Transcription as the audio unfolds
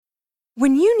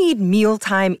When you need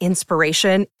mealtime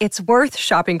inspiration, it's worth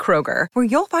shopping Kroger, where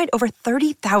you'll find over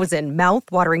 30,000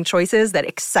 mouth-watering choices that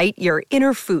excite your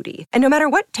inner foodie. And no matter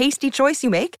what tasty choice you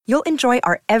make, you'll enjoy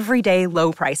our everyday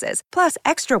low prices, plus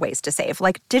extra ways to save,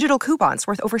 like digital coupons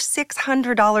worth over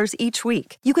 $600 each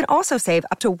week. You can also save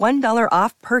up to $1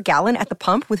 off per gallon at the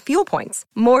pump with fuel points.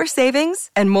 More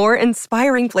savings and more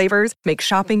inspiring flavors make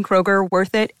shopping Kroger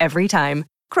worth it every time.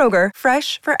 Kroger,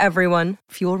 fresh for everyone.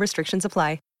 Fuel restrictions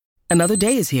apply. Another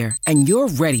day is here, and you're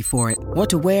ready for it. What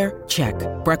to wear? Check.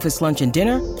 Breakfast, lunch, and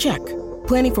dinner? Check.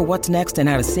 Planning for what's next and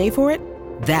how to save for it?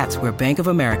 That's where Bank of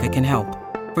America can help.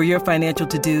 For your financial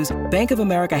to-dos, Bank of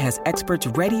America has experts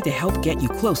ready to help get you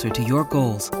closer to your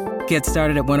goals. Get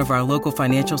started at one of our local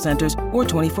financial centers or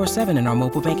 24/7 in our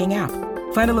mobile banking app.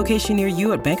 Find a location near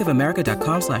you at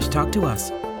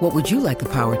bankofamerica.com/talktous. What would you like the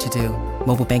power to do?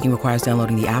 Mobile banking requires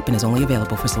downloading the app and is only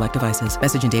available for select devices.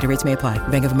 Message and data rates may apply.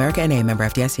 Bank of America N.A., member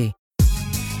FDIC.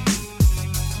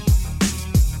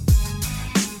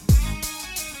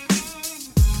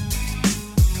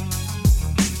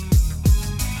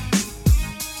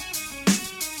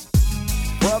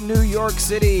 From New York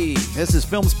City, this is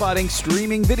Film Spotting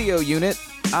Streaming Video Unit.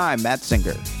 I'm Matt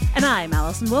Singer. And I'm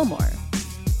Allison Wilmore.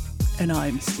 And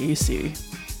I'm Stacy.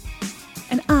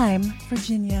 And I'm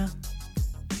Virginia.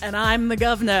 And I'm the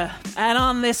governor. And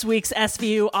on this week's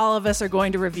SVU, all of us are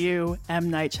going to review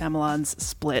M. Night Shyamalan's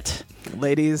Split.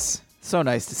 Ladies, so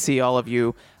nice to see all of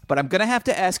you, but I'm going to have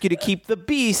to ask you to keep the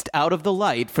beast out of the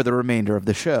light for the remainder of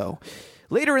the show.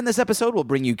 Later in this episode, we'll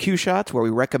bring you Q Shots, where we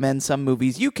recommend some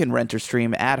movies you can rent or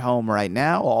stream at home right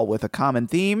now, all with a common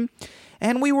theme.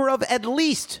 And we were of at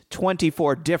least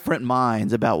 24 different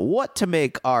minds about what to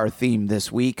make our theme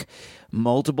this week.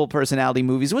 Multiple personality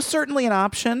movies was certainly an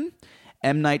option.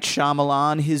 M. Night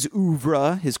Shyamalan, his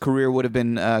oeuvre, his career would have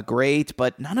been great,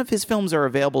 but none of his films are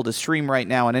available to stream right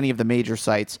now on any of the major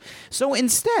sites. So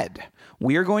instead,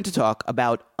 we are going to talk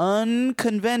about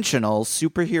unconventional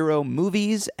superhero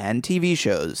movies and TV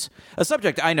shows. A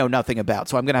subject I know nothing about,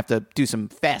 so I'm going to have to do some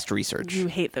fast research. You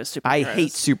hate those superheroes. I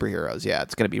hate superheroes, yeah,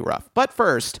 it's going to be rough. But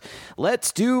first,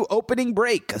 let's do Opening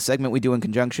Break, a segment we do in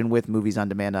conjunction with Movies on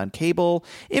Demand on Cable,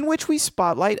 in which we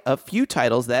spotlight a few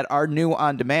titles that are new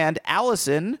on demand.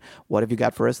 Allison, what have you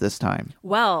got for us this time?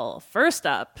 Well, first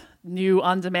up, new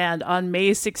on demand on May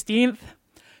 16th.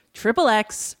 Triple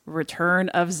X, Return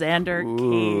of Xander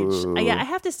Cage. Yeah, I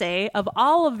have to say, of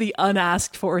all of the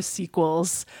unasked for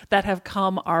sequels that have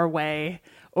come our way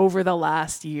over the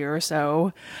last year or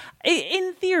so,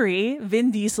 in theory,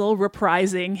 Vin Diesel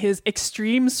reprising his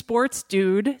extreme sports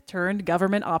dude turned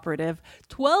government operative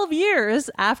 12 years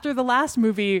after the last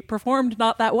movie performed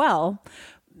not that well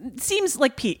seems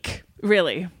like peak,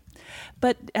 really.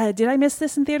 But did I miss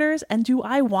this in theaters? And do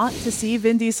I want to see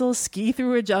Vin Diesel ski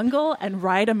through a jungle and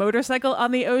ride a motorcycle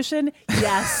on the ocean?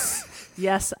 Yes.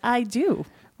 Yes, I do.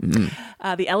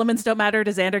 The elements don't matter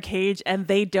to Xander Cage, and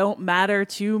they don't matter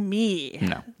to me.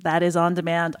 No. That is on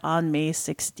demand on May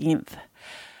 16th.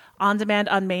 On demand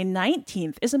on May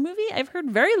 19th is a movie I've heard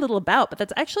very little about, but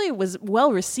that's actually was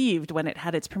well received when it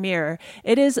had its premiere.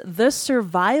 It is The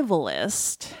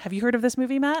Survivalist. Have you heard of this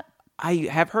movie, Matt? I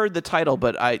have heard the title,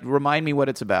 but remind me what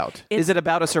it's about. Is it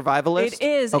about a survivalist? It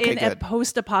is okay, in good. a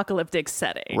post-apocalyptic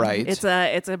setting. Right. It's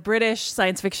a British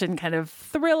science fiction kind of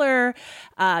thriller,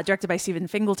 directed by Stephen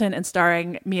Fingleton and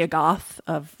starring Mia Goth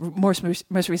of most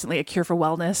recently A Cure for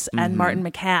Wellness and Martin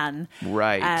McCann.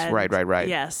 Right. And Right.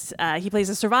 Yes, he plays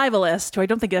a survivalist who I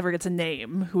don't think ever gets a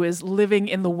name, who is living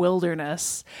in the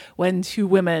wilderness when two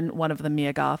women, one of them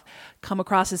Mia Goth, come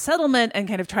across his settlement and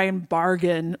kind of try and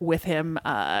bargain with him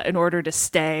in order to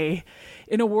stay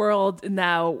in a world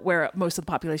now where most of the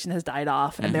population has died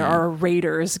off and there are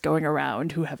raiders going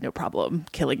around who have no problem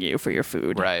killing you for your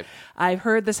food. Right. I've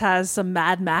heard this has some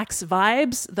Mad Max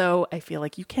vibes, though I feel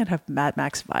like you can't have Mad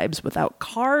Max vibes without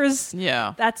cars.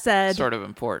 Yeah. That said, Sort of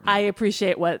important. I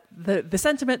appreciate what the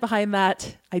sentiment behind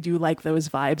that. I do like those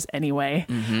vibes anyway.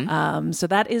 So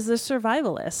that is The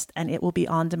Survivalist, and it will be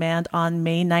on demand on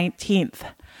May 19th.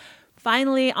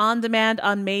 Finally, on demand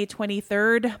on May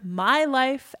 23rd, My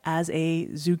Life as a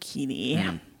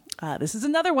Zucchini. This is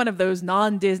another one of those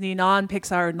non-Disney,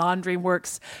 non-Pixar,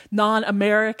 non-DreamWorks,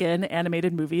 non-American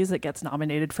animated movies that gets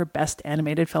nominated for Best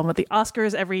Animated Film at the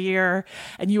Oscars every year.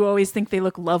 And you always think they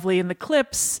look lovely in the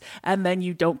clips, and then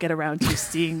you don't get around to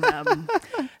seeing them.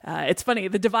 It's funny,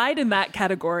 the divide in that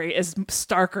category is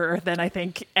starker than I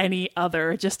think any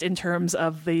other, just in terms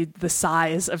of the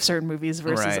size of certain movies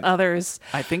versus Right. others.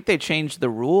 I think they changed the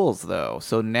rules, though.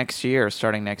 So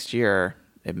starting next year,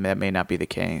 that may not be the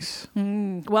case.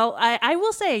 Well, I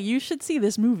will say you should see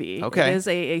this movie. Okay. It is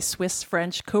a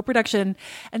Swiss-French co-production,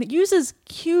 and it uses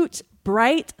cute,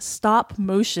 bright stop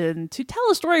motion to tell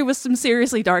a story with some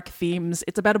seriously dark themes.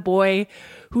 It's about a boy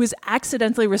who is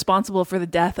accidentally responsible for the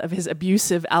death of his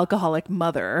abusive alcoholic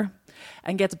mother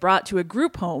and gets brought to a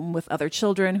group home with other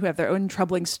children who have their own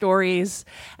troubling stories.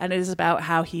 And it is about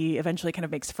how he eventually kind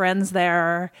of makes friends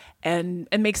there and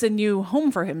makes a new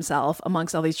home for himself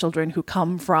amongst all these children who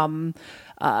come from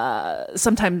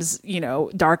sometimes,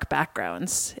 dark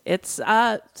backgrounds. It's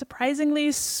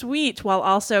surprisingly sweet while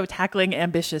also tackling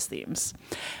ambitious themes.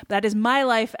 That is My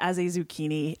Life as a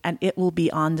Zucchini, and it will be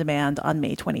on demand on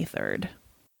May 23rd.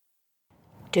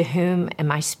 To whom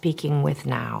am I speaking with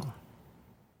now?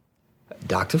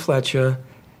 Dr. Fletcher,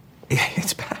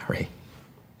 it's Barry.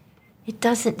 It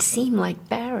doesn't seem like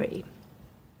Barry.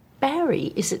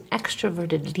 Barry is an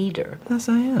extroverted leader. Yes,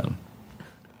 I am.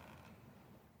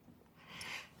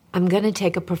 I'm going to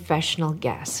take a professional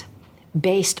guess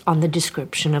based on the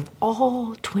description of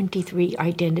all 23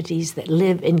 identities that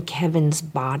live in Kevin's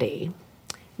body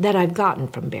that I've gotten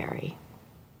from Barry.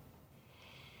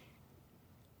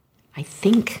 I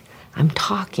think I'm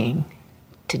talking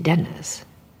to Dennis.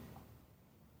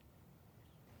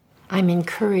 I'm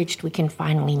encouraged we can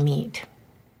finally meet.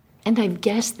 And I've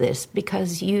guessed this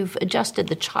because you've adjusted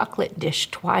the chocolate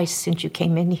dish twice since you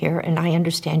came in here, and I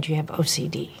understand you have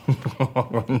OCD.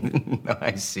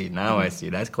 I see. Now I see.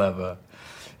 That's clever.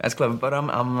 That's clever, but I'm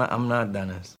not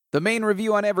Dennis. The main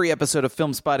review on every episode of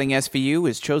Film Spotting SVU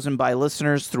is chosen by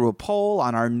listeners through a poll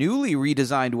on our newly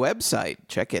redesigned website.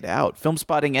 Check it out,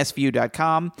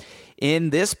 filmspottingsvu.com. In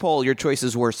this poll, your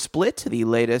choices were Split, the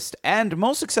latest and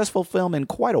most successful film in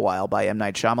quite a while by M.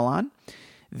 Night Shyamalan,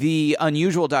 the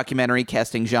unusual documentary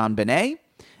casting Jean Benet,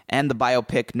 and the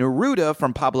biopic Neruda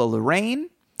from Pablo Larraín.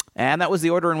 And that was the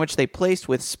order in which they placed,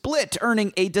 with Split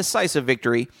earning a decisive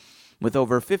victory with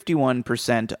over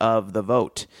 51% of the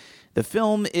vote. The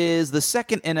film is the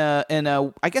second in a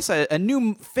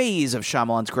new phase of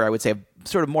Shyamalan's career, I would say,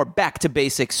 sort of more back to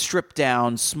basics, stripped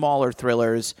down, smaller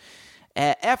thrillers.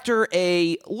 After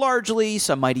a largely,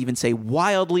 some might even say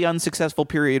wildly unsuccessful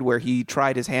period where he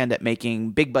tried his hand at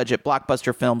making big budget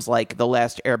blockbuster films like The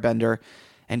Last Airbender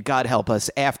and, God help us,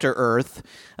 After Earth,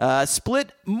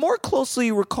 Split more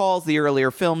closely recalls the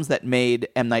earlier films that made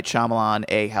M. Night Shyamalan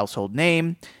a household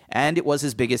name, and it was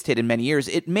his biggest hit in many years.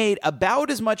 It made about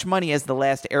as much money as The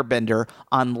Last Airbender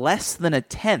on less than a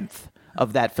tenth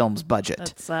of that film's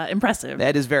budget. That's impressive.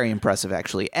 That is very impressive,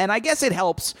 actually. And I guess it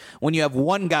helps when you have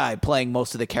one guy playing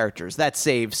most of the characters. That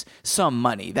saves some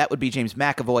money. That would be James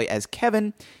McAvoy as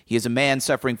Kevin. He is a man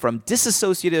suffering from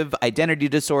dissociative identity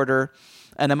disorder.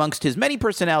 And amongst his many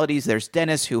personalities, there's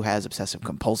Dennis, who has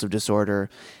obsessive-compulsive disorder.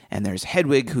 And there's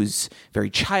Hedwig, who's very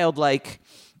childlike.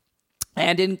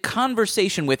 And in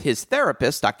conversation with his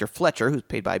therapist, Dr. Fletcher, who's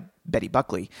played by Betty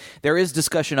Buckley, there is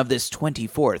discussion of this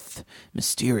 24th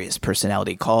mysterious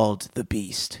personality called the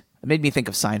Beast. It made me think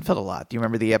of Seinfeld a lot. Do you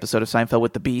remember the episode of Seinfeld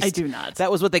with the Beast? I do not.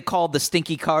 That was what they called the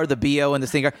stinky car, the BO and the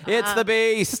stinky car. It's the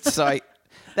Beast! So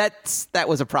that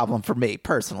was a problem for me,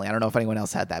 personally. I don't know if anyone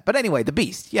else had that. But anyway, the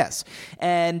Beast, yes.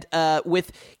 And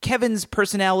with Kevin's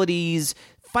personalities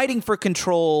fighting for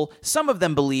control, some of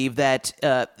them believe that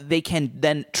they can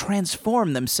then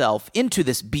transform themselves into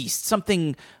this beast,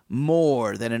 something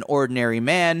more than an ordinary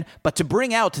man. But to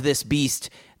bring out this beast,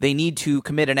 they need to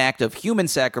commit an act of human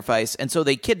sacrifice, and so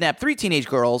they kidnap 3 teenage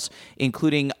girls,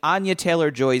 including Anya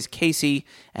Taylor-Joy's Casey,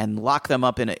 and lock them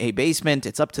up in a basement.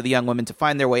 It's up to the young women to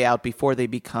find their way out before they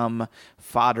become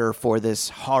fodder for this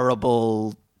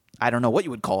horrible, I don't know what you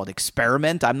would call it,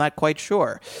 experiment. I'm not quite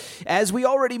sure. As we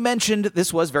already mentioned,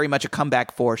 this was very much a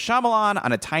comeback for Shyamalan.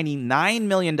 On a tiny $9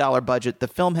 million budget, the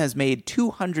film has made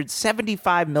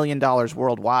 $275 million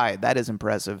worldwide. That is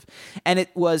impressive. And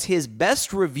it was his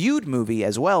best reviewed movie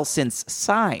as well since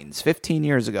Signs 15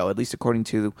 years ago, at least according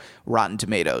to Rotten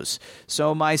Tomatoes.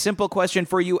 So my simple question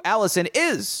for you, Allison,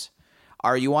 is,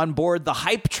 are you on board the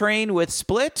hype train with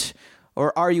Split,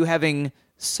 or are you having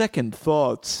second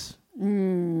thoughts?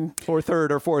 Or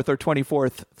third or fourth or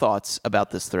 24th thoughts about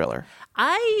this thriller?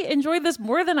 I enjoyed this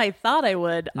more than I thought I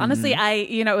would. Honestly,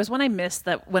 it was when I missed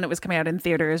that when it was coming out in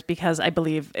theaters, because I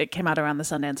believe it came out around the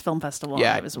Sundance Film Festival.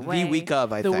 Yeah, it was away, the week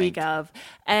of, I think. The week of.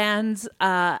 And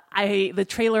the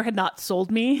trailer had not sold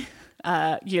me.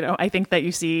 I think that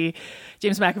you see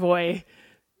James McAvoy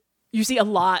you see a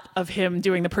lot of him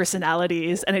doing the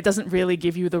personalities, and it doesn't really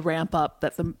give you the ramp up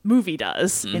that the movie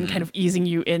does in kind of easing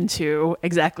you into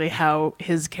exactly how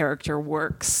his character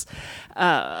works.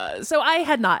 So I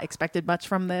had not expected much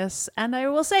from this, and I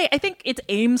will say I think its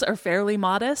aims are fairly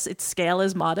modest. Its scale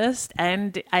is modest,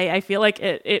 and I feel like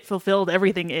it fulfilled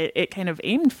everything it kind of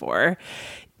aimed for.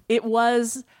 It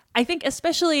was, I think,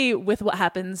 especially with what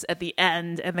happens at the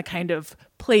end and the kind of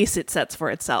place it sets for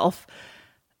itself.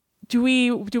 Do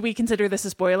we consider this a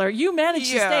spoiler? You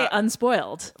managed to stay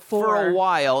unspoiled for a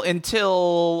while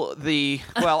until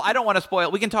I don't want to spoil.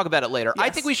 We can talk about it later. Yes. I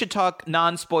think we should talk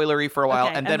non-spoilery for a while,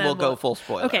 and then we'll go full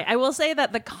spoiler. Okay, I will say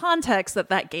that the context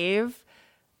that gave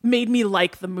made me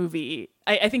like the movie.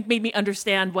 I think made me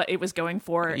understand what it was going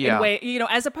for in a way,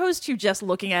 as opposed to just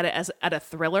looking at it as a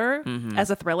thriller,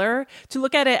 to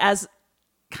look at it as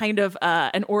kind of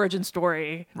an origin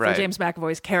story for James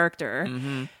McAvoy's character.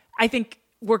 I think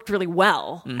worked really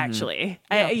well, actually.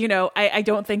 Yeah. I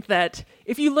don't think that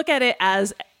if you look at it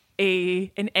as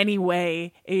in any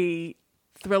way a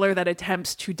thriller that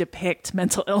attempts to depict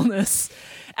mental illness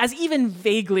as even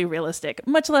vaguely realistic,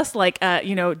 much less like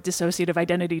dissociative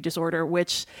identity disorder,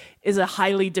 which is a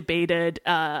highly debated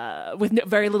with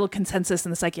very little consensus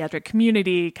in the psychiatric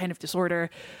community kind of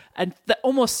disorder, and that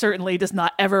almost certainly does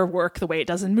not ever work the way it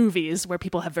does in movies, where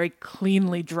people have very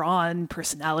cleanly drawn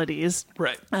personalities.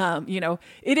 Right.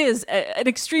 It is an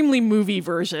extremely movie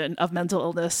version of mental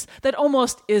illness that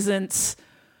almost isn't.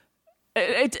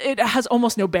 It has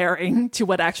almost no bearing to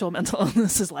what actual mental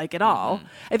illness is like at all.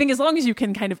 I think as long as you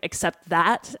can kind of accept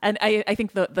that, and I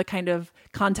think the kind of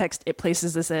context it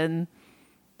places this in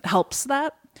helps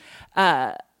that.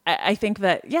 I think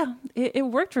that, it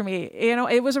worked for me.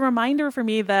 It was a reminder for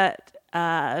me that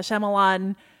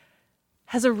Shyamalan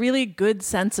has a really good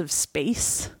sense of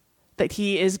space, that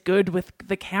he is good with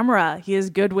the camera. He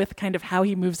is good with kind of how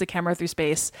he moves the camera through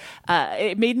space.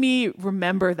 It made me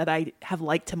remember that I have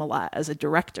liked him a lot as a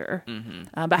director.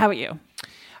 But how about you?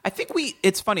 I think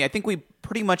it's funny. I think we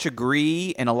pretty much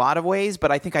agree in a lot of ways,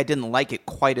 but I think I didn't like it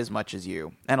quite as much as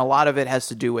you. And a lot of it has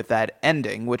to do with that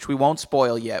ending, which we won't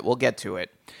spoil yet. We'll get to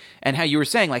it. And how you were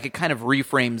saying, like, it kind of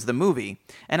reframes the movie.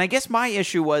 And I guess my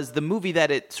issue was the movie that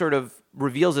it sort of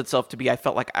reveals itself to be. I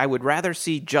felt like I would rather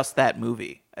see just that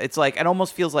movie. It's like, it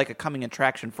almost feels like a coming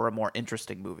attraction for a more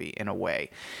interesting movie in a way.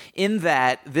 In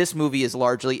that this movie is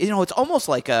largely, it's almost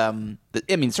like,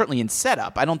 certainly in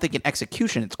setup, I don't think in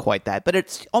execution it's quite that, but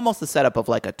it's almost the setup of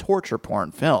like a torture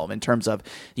porn film in terms of,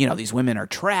 these women are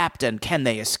trapped and can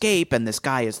they escape, and this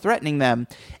guy is threatening them.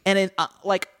 And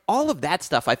all of that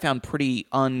stuff I found pretty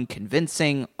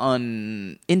unconvincing,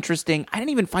 uninteresting. I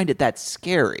didn't even find it that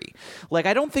scary. Like,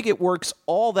 I don't think it works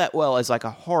all that well as like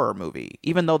a horror movie,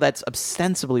 even though that's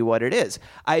ostensibly what it is.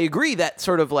 I agree that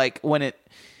sort of like when it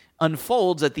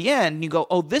unfolds at the end, you go,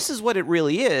 oh, this is what it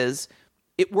really is.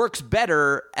 It works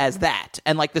better as that.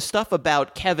 And like the stuff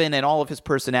about Kevin and all of his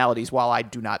personalities, while I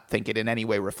do not think it in any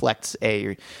way reflects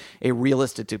a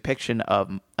realistic depiction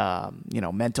of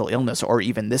mental illness or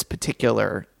even this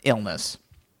particular illness,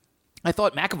 I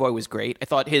thought McAvoy was great. I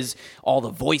thought all the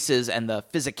voices and the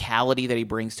physicality that he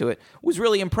brings to it was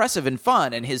really impressive and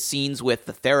fun. And his scenes with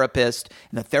the therapist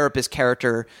and the therapist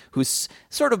character, who's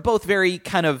sort of both very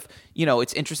kind of,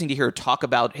 it's interesting to hear her talk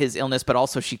about his illness, but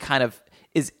also she kind of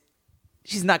is,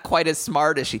 she's not quite as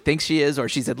smart as she thinks she is, or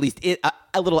she's at least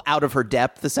a little out of her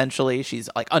depth, essentially. She's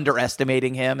like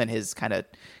underestimating him and his kind of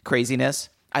craziness.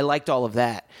 I liked all of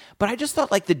that. But I just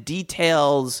thought like the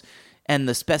details and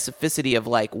the specificity of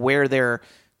like where they're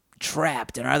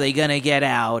trapped and are they going to get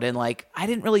out, and like I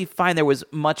didn't really find there was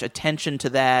much attention to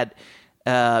that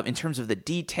in terms of the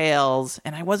details,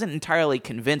 and I wasn't entirely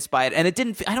convinced by it. And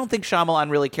I don't think Shyamalan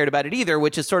really cared about it either,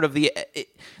 which is sort of the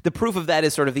proof of that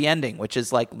is sort of the ending, which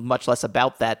is like much less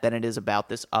about that than it is about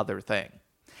this other thing.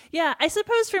 Yeah, I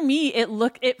suppose for me,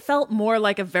 it felt more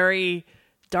like a very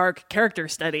dark character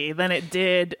study than it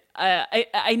did.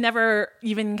 I never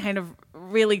even kind of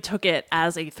really took it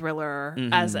as a thriller,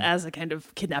 as a kind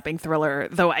of kidnapping thriller,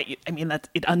 though I mean that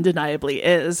it undeniably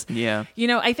is. Yeah.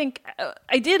 I think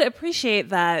I did appreciate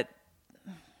that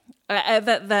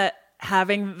that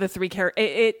having the three characters,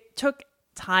 it took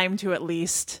time to at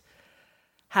least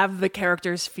have the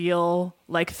characters feel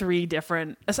like three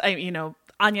different,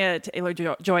 Anya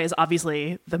Taylor-Joy is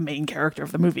obviously the main character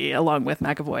of the movie, along with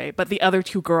McAvoy, but the other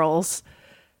two girls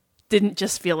didn't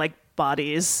just feel like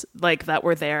bodies like that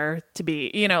were there to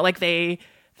be, like they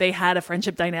had a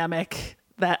friendship dynamic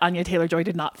that Anya Taylor-Joy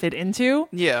did not fit into.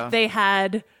 Yeah. They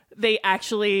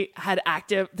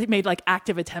made like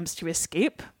active attempts to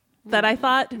escape that I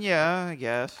thought. Yeah, I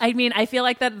guess. I mean, I feel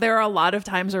like that there are a lot of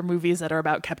times where movies that are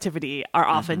about captivity are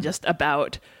often just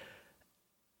about,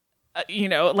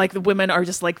 like the women are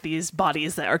just like these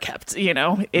bodies that are kept,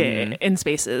 in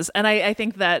spaces. And I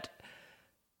think that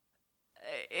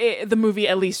the movie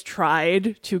at least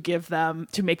tried to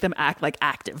make them act like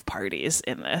active parties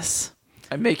in this.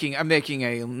 I'm making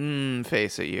a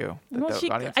face at you.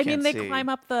 They climb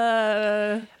up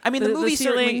the. I mean, the movie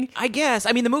ceiling. certainly. I guess.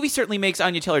 I mean, the movie certainly makes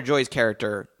Anya Taylor-Joy's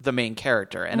character the main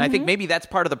character, and I think maybe that's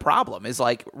part of the problem. Is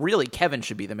like really Kevin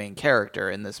should be the main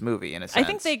character in this movie. In a sense, I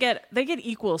think they get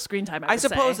equal screen time. I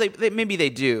suppose they maybe they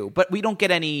do, but we don't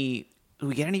get any. Do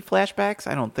we get any flashbacks?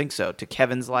 I don't think so to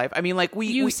Kevin's life. I mean, like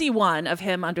we see one of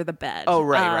him under the bed. Oh,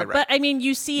 right. But I mean,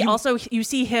 you see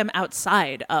him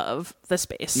outside of the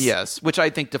space. Yes, which I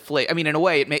think deflate. I mean, in a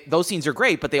way, those scenes are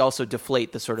great, but they also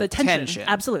deflate the sort of tension.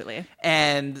 Absolutely.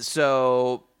 And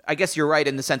so I guess you're right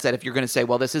in the sense that if you're going to say,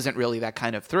 well, this isn't really that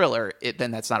kind of thriller, then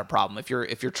that's not a problem. If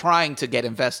you're trying to get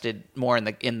invested more in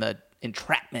the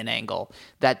entrapment angle,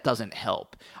 that doesn't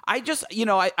help. I just,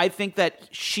 I think that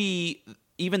she.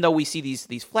 Even though we see these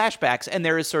flashbacks, and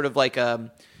there is sort of like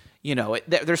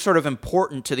they're sort of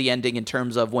important to the ending in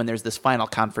terms of when there's this final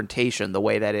confrontation, the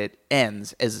way that it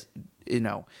ends, as it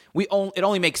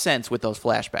only makes sense with those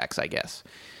flashbacks, I guess.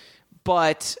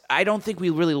 But I don't think we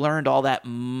really learned all that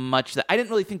much. I didn't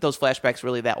really think those flashbacks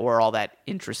were all that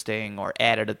interesting or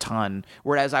added a ton.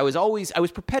 Whereas I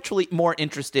was perpetually more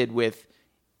interested with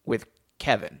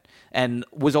Kevin and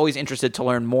was always interested to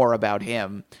learn more about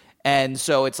him. And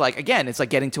so it's like, again, it's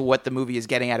like getting to what the movie is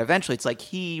getting at eventually. It's like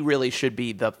he really should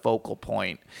be the focal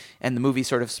point. And the movie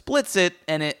sort of splits it,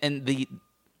 and the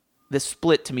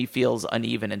split to me feels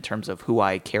uneven in terms of who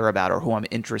I care about or who I'm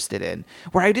interested in.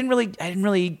 Where I didn't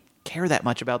really care that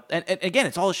much about, and again,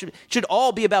 it should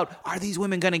all be about, are these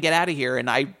women going to get out of here?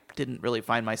 And I didn't really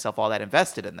find myself all that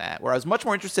invested in that, where I was much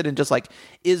more interested in just like,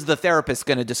 is the therapist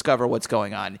going to discover what's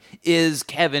going on? Is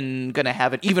Kevin going to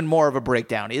have even more of a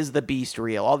breakdown? Is the beast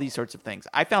real? All these sorts of things.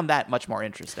 I found that much more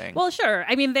interesting. Well, sure.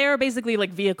 I mean, they're basically like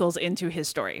vehicles into his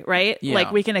story, right? Yeah.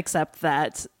 Like we can accept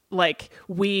that. Like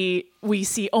we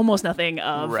see almost nothing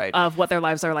of what their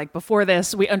lives are like before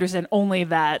this. We understand only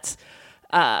that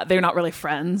they're not really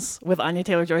friends with Anya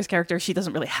Taylor-Joy's character. She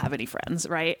doesn't really have any friends,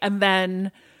 right? And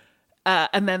then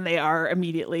they are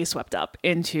immediately swept up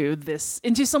into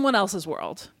someone else's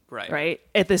world, right?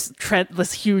 At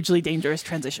this hugely dangerous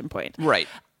transition point, right?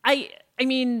 I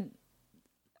mean,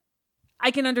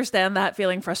 I can understand that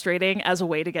feeling frustrating as a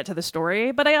way to get to the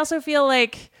story, but I also feel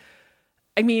like,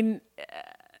 I mean,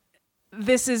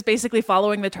 this is basically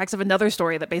following the tracks of another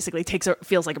story that basically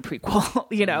feels like a prequel,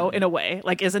 in a way.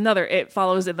 Like it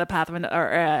follows in the path of in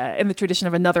the tradition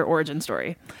of another origin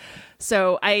story.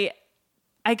 So I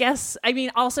guess, I mean,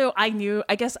 also I knew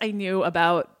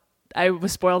about, I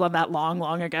was spoiled on that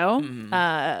long ago.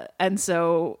 Mm-hmm. And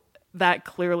so that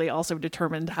clearly also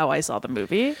determined how I saw the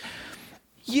movie.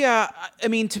 Yeah. I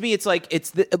mean, to me, it's like,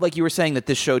 like you were saying that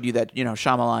this showed you that,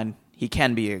 Shyamalan, he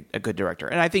can be a good director.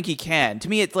 And I think he can. To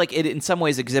me, it's like it in some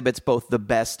ways exhibits both the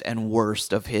best and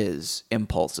worst of his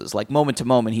impulses. Like moment to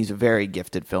moment, he's a very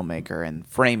gifted filmmaker and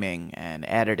framing and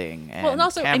editing and well, and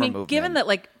also, camera I mean, movement. given that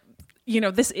like,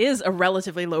 this is a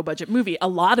relatively low budget movie. A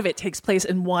lot of it takes place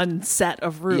in one set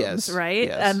of rooms, right?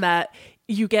 Yes. And that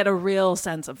you get a real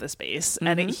sense of the space.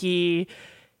 Mm-hmm. And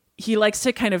he likes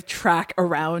to kind of track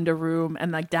around a room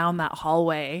and like down that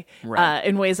hallway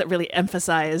in ways that really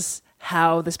emphasize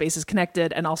how the space is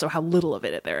connected and also how little of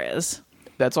it there is.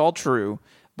 That's all true.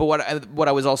 But what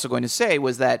I was also going to say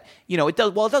was that, it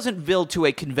doesn't build to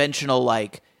a conventional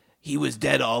like he was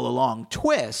dead all along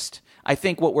twist. I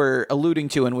think what we're alluding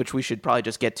to, and which we should probably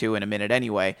just get to in a minute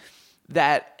anyway,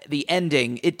 that the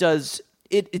ending, it does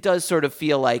sort of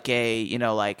feel like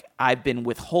like I've been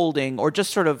withholding or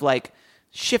just sort of like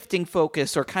shifting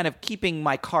focus or kind of keeping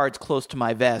my cards close to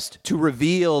my vest to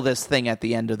reveal this thing at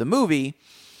the end of the movie,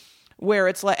 where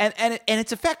it's like, and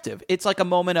it's effective. It's like a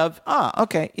moment of,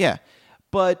 okay, yeah.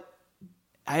 But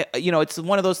it's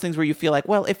one of those things where you feel like,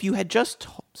 well, if you had just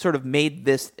sort of made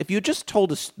this, if you just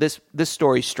told us this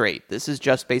story straight, this is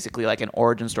just basically like an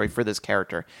origin story for this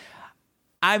character,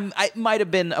 it might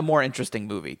have been a more interesting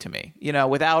movie to me,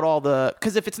 without all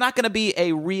because if it's not going to be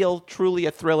truly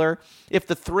a thriller, if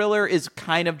the thriller is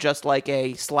kind of just like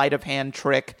a sleight of hand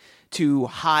trick to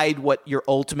hide what you're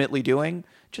ultimately doing,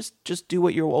 just do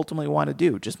what you ultimately want to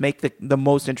do. Just make the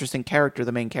most interesting character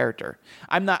the main character.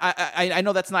 I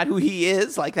know that's not who he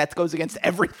is. Like that goes against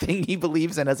everything he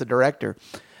believes in as a director.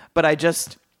 But I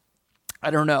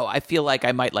don't know. I feel like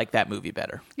I might like that movie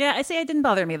better. Yeah, I say it didn't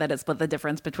bother me that it split the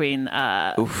difference between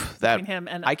between him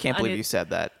and I can't believe you said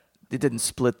that. didn't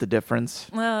split the difference.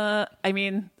 I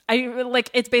mean,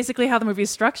 it's basically how the movie's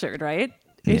structured, right?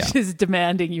 It's just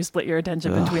demanding you split your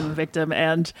attention between the victim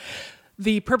and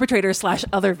the perpetrator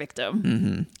 / other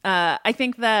victim. I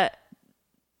think that,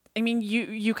 I mean,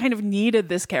 you kind of needed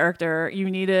this character. You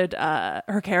needed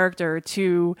her character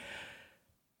to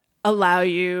allow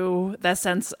you that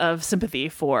sense of sympathy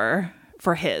for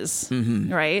his,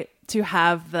 right? To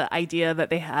have the idea that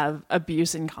they have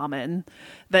abuse in common,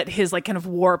 that his like kind of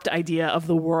warped idea of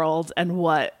the world and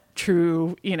what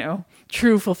true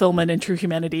fulfillment and true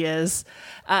humanity is.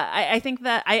 I think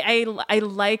that I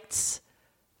liked,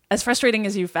 as frustrating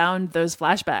as you found those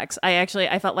flashbacks,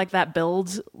 I felt like that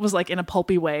build was like in a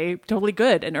pulpy way totally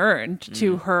good and earned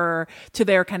to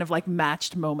their kind of like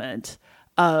matched moment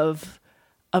of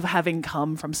having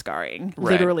come from scarring,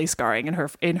 literally scarring in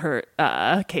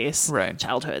her case,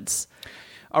 childhoods.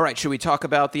 All right, should we talk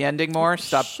about the ending more?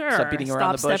 Stop beating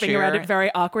around the bush stepping here. around it very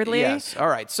awkwardly. Yes. All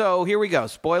right, so here we go.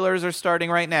 Spoilers are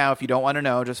starting right now. If you don't want to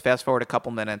know, just fast forward a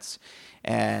couple minutes.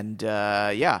 And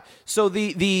so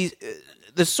the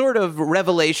sort of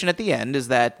revelation at the end is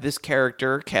that this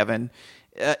character, Kevin,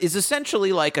 is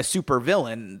essentially like a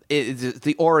supervillain. It's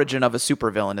the origin of a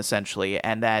supervillain, essentially,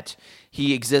 and that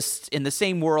he exists in the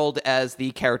same world as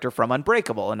the character from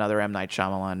Unbreakable, another M. Night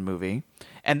Shyamalan movie.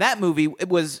 And that movie, it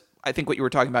was, I think, what you were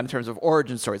talking about in terms of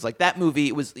origin stories. Like that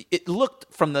movie, it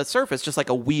looked from the surface just like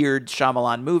a weird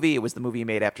Shyamalan movie. It was the movie he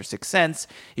made after Sixth Sense.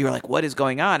 You were like, what is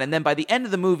going on? And then by the end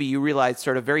of the movie, you realized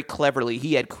sort of very cleverly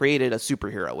he had created a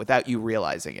superhero without you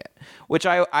realizing it, which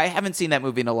I haven't seen that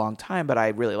movie in a long time, but I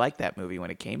really liked that movie when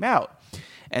it came out.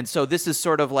 And so this is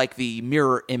sort of like the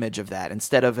mirror image of that.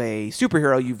 Instead of a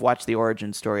superhero, you've watched the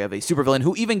origin story of a supervillain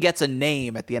who even gets a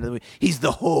name at the end of the movie. He's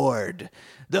the Horde.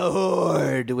 The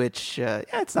Horde, which,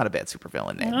 it's not a bad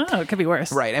supervillain name. Oh, it could be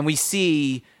worse. Right. And we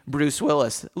see Bruce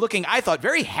Willis looking, I thought,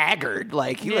 very haggard.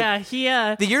 Like the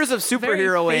years of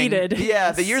superheroing.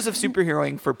 The years of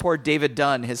superheroing for poor David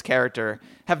Dunn, his character,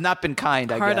 have not been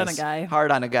kind, I guess.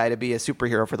 Hard on a guy to be a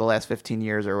superhero for the last 15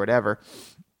 years or whatever.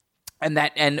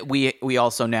 And we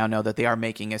also now know that they are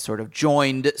making a sort of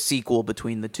joined sequel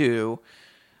between the two,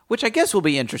 which I guess will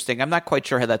be interesting. I'm not quite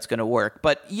sure how that's going to work.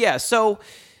 But yeah, so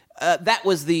that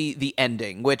was the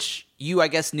ending, which you, I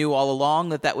guess, knew all along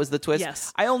that was the twist.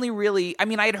 Yes. I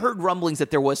had heard rumblings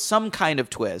that there was some kind of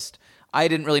twist. I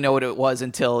didn't really know what it was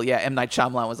until, M. Night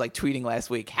Shyamalan was like tweeting last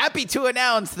week, happy to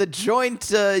announce the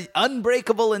joint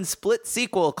Unbreakable and Split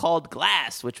sequel called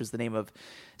Glass, which was the name of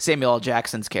Samuel L.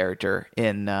 Jackson's character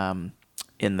in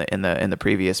the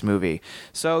previous movie.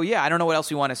 So I don't know what else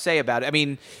you want to say about it. I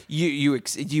mean, do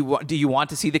you want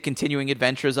to see the continuing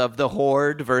adventures of the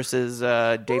Horde versus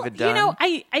David Dunn?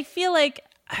 I feel like,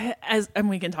 and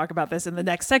we can talk about this in the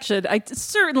next section, I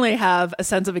certainly have a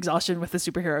sense of exhaustion with the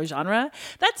superhero genre.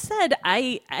 That said,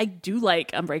 I do like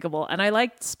Unbreakable and I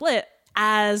liked Split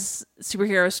as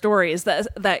superhero stories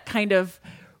that kind of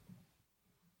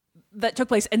that took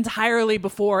place entirely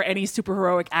before any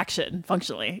superheroic action,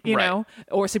 functionally, you know,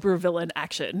 or supervillain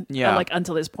action, like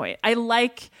until this point.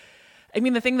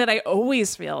 The thing that I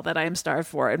always feel that I am starved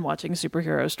for in watching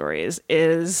superhero stories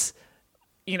is,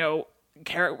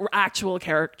 actual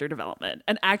character development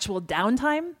and actual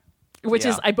downtime, which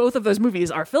is both of those movies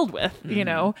are filled with.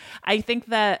 I think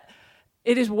that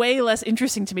it is way less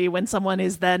interesting to me when someone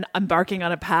is then embarking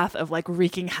on a path of like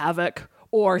wreaking havoc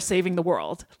or saving the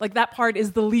world. Like that part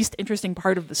is the least interesting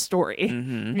part of the story.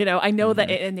 I know that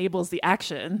it enables the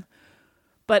action,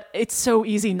 but it's so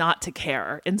easy not to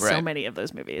care in so many of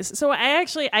those movies. So I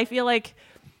feel like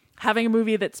having a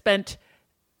movie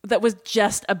that was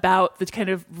just about the kind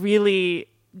of really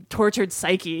tortured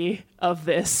psyche of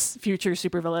this future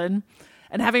supervillain,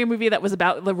 and having a movie that was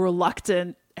about the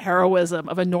reluctant heroism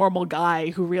of a normal guy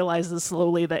who realizes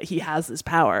slowly that he has this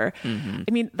power.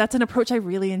 That's an approach I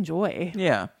really enjoy.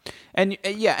 And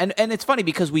it's funny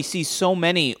because we see so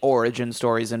many origin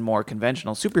stories in more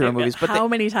conventional superhero movies. But how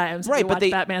many times do you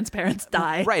watch Batman's parents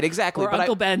die? Right, exactly. Or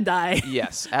Uncle Ben die.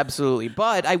 Yes, absolutely.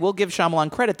 But I will give Shyamalan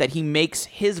credit that he makes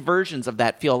his versions of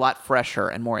that feel a lot fresher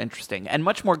and more interesting and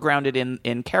much more grounded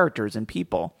in characters and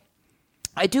people.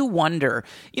 I do wonder,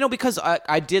 because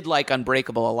I did like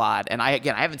Unbreakable a lot, and I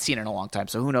haven't seen it in a long time,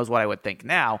 so who knows what I would think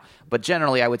now. But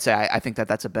generally, I would say I think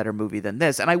that's a better movie than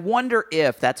this. And I wonder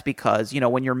if that's because,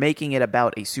 when you're making it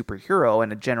about a superhero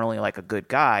and generally like a good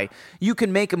guy, you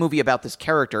can make a movie about this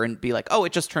character and be like, oh,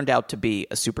 it just turned out to be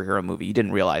a superhero movie. You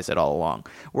didn't realize it all along.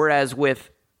 Whereas with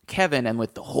Kevin and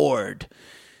with the Horde,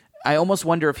 I almost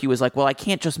wonder if he was like, well, I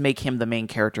can't just make him the main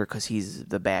character because he's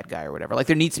the bad guy or whatever. Like,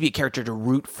 there needs to be a character to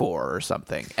root for or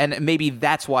something. And maybe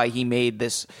that's why he made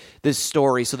this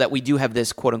story, so that we do have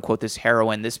this, quote unquote, this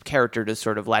heroine, this character to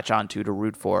sort of latch onto, to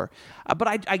root for. But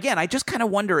I just kind of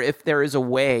wonder if there is a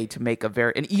way to make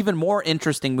an even more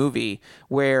interesting movie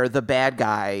where the bad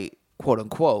guy, quote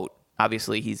unquote,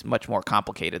 obviously he's much more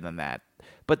complicated than that,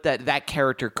 but that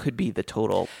character could be the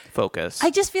total focus. I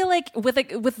just feel like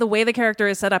with the way the character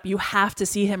is set up, you have to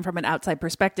see him from an outside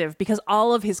perspective, because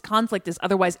all of his conflict is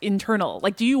otherwise internal.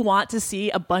 Like, do you want to see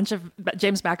a bunch of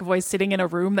James McAvoy sitting in a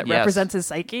room that represents his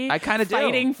psyche? I kind of do.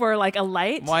 Fighting for like a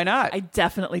light? Why not? I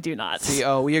definitely do not. See,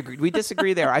 we agree. We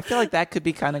disagree there. I feel like that could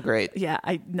be kind of great. Yeah,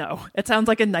 I know. It sounds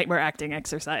like a nightmare acting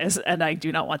exercise, and I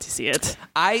do not want to see it.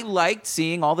 I liked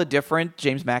seeing all the different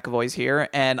James McAvoys here,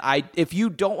 and if you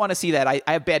don't want to see that, I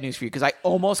have bad news for you, because I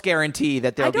almost guarantee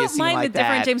that there'll be a scene like that. I don't mind the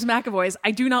different James McAvoys.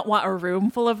 I do not want a room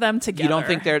full of them together.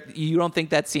 You don't think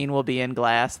that scene will be in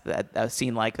Glass? That a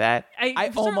scene like that?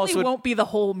 I almost won't be the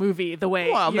whole movie the way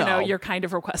you're kind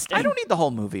of requesting. I don't need the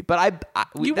whole movie, but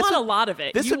you want a lot of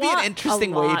it. This would be an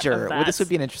interesting wager. This would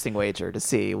be an interesting wager to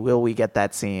see. Will we get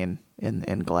that scene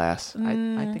in Glass?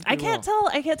 I think I can't tell.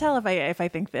 I can't tell if I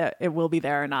think that it will be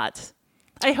there or not.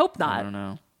 I hope not. I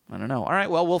don't know. All right.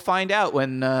 Well, we'll find out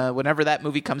whenever that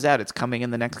movie comes out. It's coming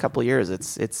in the next couple of years.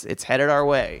 It's headed our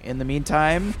way. In the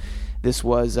meantime, this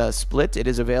was Split. It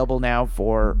is available now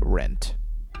for rent.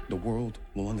 The world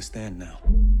will understand now.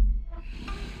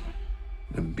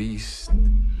 The beast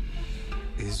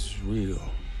is real.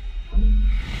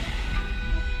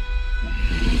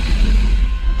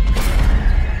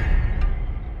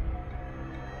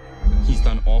 He's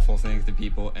done awful things to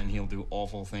people, and he'll do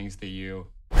awful things to you.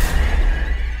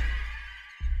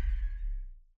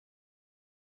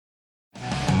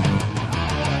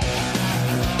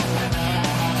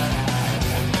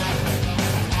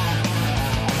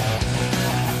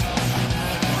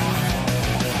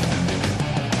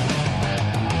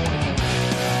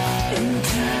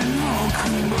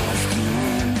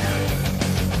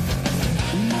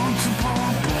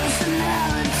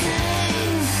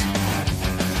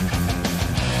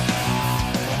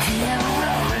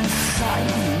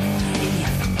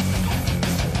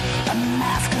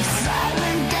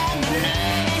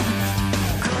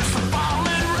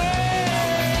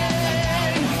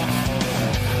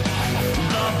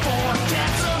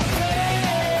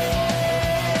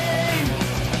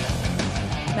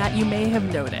 You may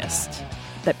have noticed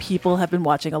that people have been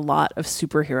watching a lot of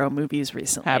superhero movies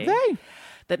recently. Have they?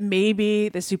 That maybe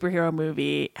the superhero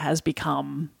movie has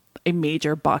become a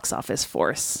major box office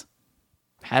force.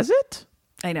 Has it?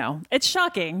 I know. It's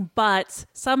shocking, but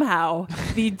somehow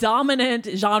the dominant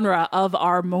genre of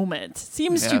our moment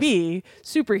seems to be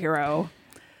superhero.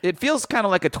 It feels kind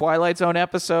of like a Twilight Zone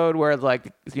episode where,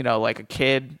 like a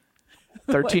kid,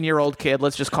 13-year-old kid,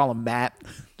 let's just call him Matt.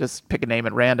 Just pick a name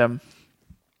at random.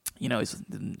 He's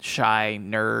a shy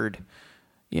nerd,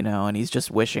 and he's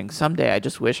just wishing, someday I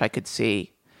just wish I could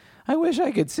see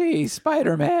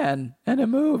Spider-Man in a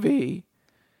movie.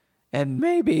 And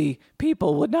maybe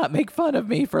people would not make fun of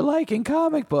me for liking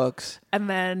comic books. And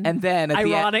then at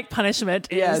ironic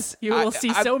punishment is you will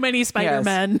see so many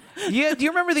Spider-Men. Yes. Yeah, do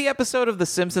you remember the episode of The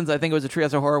Simpsons? I think it was a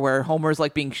Treehouse of Horror where Homer's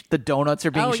like the donuts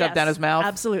are being shoved down his mouth.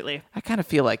 Absolutely. I kind of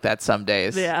feel like that some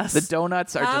days. Yes. The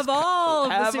donuts are have all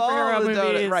the superhero movies.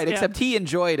 Donuts, right? Yeah. Except he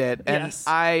enjoyed it, and yes.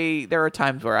 there are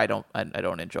times where I don't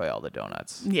enjoy all the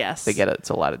donuts. Yes, it's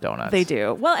a lot of donuts. They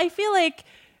do. Well, I feel like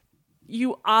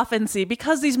you often see,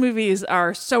 because these movies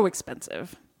are so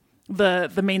expensive, the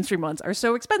mainstream ones are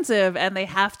so expensive, and they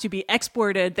have to be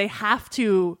exported. They have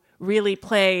to really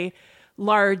play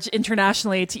large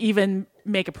internationally to even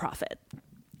make a profit.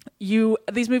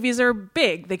 These movies are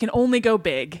big. They can only go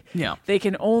big. Yeah. They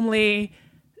can only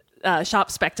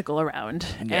shop spectacle around.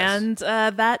 Yes. And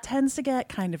that tends to get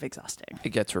kind of exhausting. It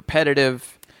gets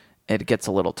repetitive. It gets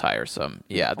a little tiresome.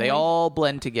 Yeah, they all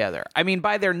blend together. I mean,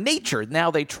 by their nature,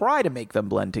 now they try to make them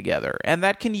blend together, and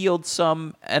that can yield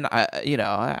some. And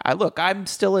I'm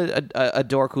still a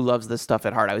dork who loves this stuff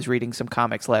at heart. I was reading some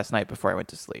comics last night before I went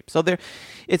to sleep, so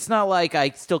it's not like I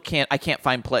can't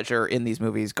find pleasure in these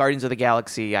movies. Guardians of the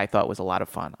Galaxy, I thought was a lot of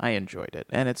fun. I enjoyed it,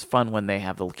 and it's fun when they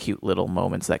have the cute little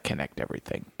moments that connect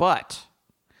everything. But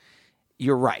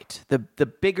you're right. The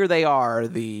bigger they are,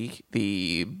 the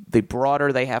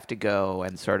broader they have to go,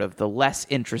 and sort of the less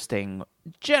interesting,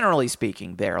 generally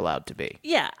speaking, they're allowed to be.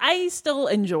 Yeah, I still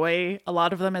enjoy a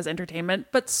lot of them as entertainment,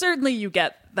 but certainly you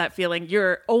get that feeling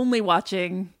you're only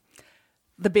watching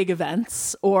the big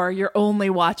events, or you're only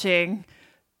watching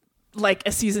like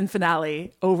a season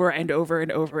finale over and over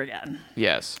and over again.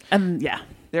 Yes. And yeah.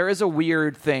 There is a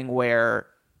weird thing where,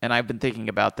 and I've been thinking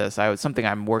about this, something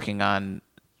I'm working on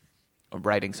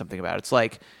writing something about. It's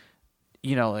like,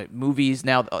 like movies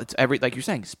now, it's like you're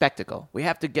saying, spectacle. We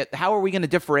have to how are we going to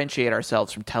differentiate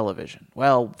ourselves from television?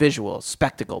 Well, visual,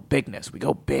 spectacle, bigness. We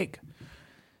go big.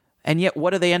 And yet, what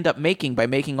do they end up making by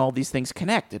making all these things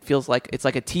connect? It feels like it's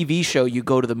like a TV show you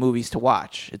go to the movies to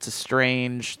watch. It's a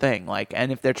strange thing.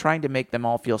 And if they're trying to make them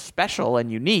all feel special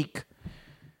and unique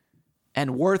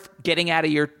and worth getting out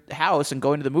of your house and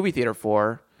going to the movie theater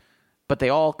for, but they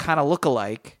all kind of look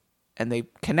alike and they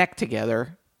connect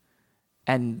together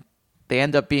and they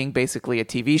end up being basically a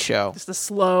TV show. Just a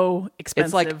slow,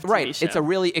 expensive TV show. It's a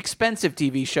really expensive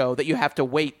TV show that you have to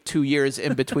wait 2 years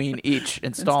in between each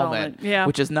installment,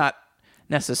 which is not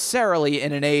necessarily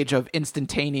in an age of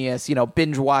instantaneous,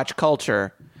 binge watch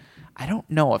culture. I don't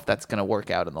know if that's going to work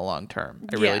out in the long term.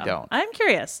 I really don't. I'm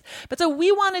curious. But so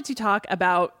we wanted to talk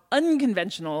about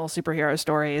unconventional superhero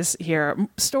stories here.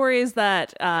 Stories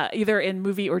that either in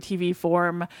movie or TV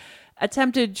form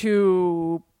attempted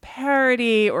to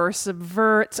parody or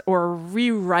subvert or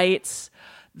rewrite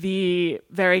the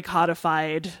very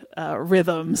codified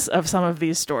rhythms of some of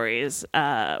these stories,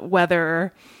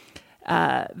 whether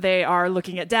they are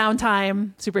looking at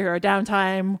superhero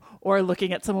downtime, or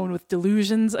looking at someone with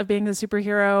delusions of being a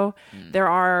superhero. There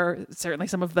are certainly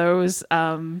some of those.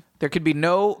 There could be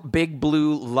no big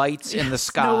blue lights in the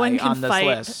sky no one can on this fight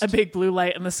list. A big blue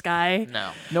light in the sky.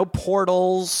 No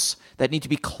portals that need to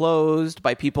be closed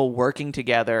by people working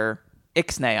together.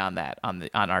 Ixnay on that on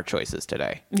our choices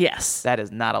today. Yes, that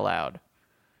is not allowed.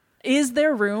 Is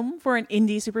there room for an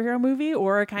indie superhero movie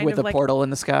or a kind with of a portal in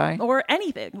the sky or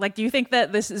anything? Do you think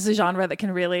that this is a genre that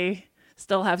can really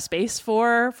still have space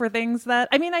for things that?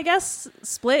 I mean, I guess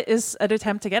Split is an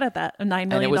attempt to get at that, a $9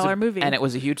 million movie, and it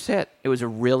was a huge hit. It was a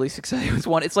really success.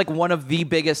 It's like one of the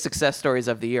biggest success stories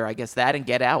of the year. I guess that and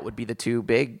Get Out would be the two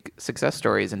big success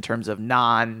stories in terms of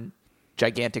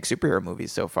non-gigantic superhero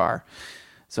movies so far.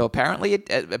 So apparently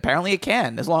it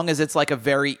can, as long as it's like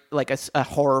a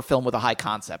horror film with a high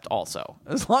concept. Also,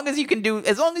 as long as you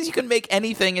can make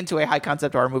anything into a high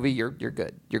concept horror movie, you're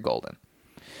good. You're golden.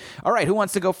 All right, who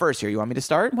wants to go first here? You want me to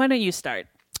start? Why don't you start?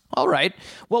 All right.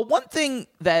 Well, one thing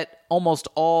that almost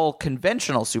all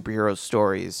conventional superhero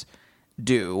stories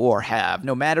do or have,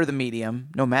 no matter the medium,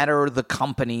 no matter the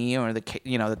company or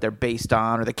that they're based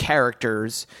on, or the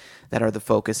characters that are the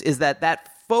focus, is that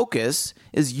focus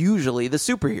is usually the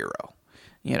superhero.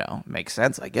 Makes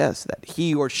sense, I guess, that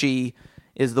he or she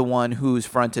is the one who's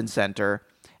front and center,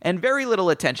 and very little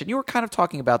attention. You were kind of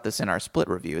talking about this in our Split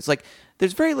review. It's like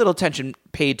there's very little attention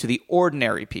paid to the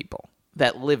ordinary people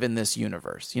that live in this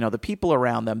universe. The people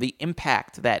around them, the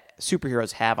impact that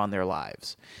superheroes have on their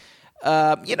lives.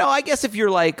 I guess if you're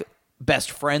like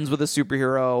best friends with a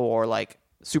superhero, or like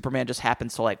Superman just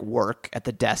happens to like work at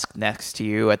the desk next to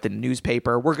you at the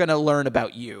newspaper, we're going to learn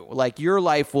about you. Like your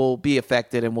life will be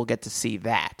affected and we'll get to see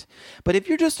that. But if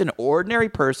you're just an ordinary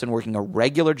person working a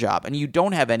regular job and you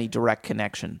don't have any direct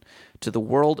connection to the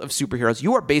world of superheroes,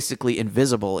 you are basically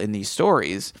invisible in these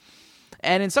stories.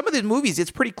 And in some of these movies, it's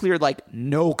pretty clear like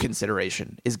no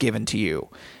consideration is given to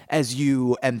you as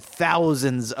you and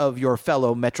thousands of your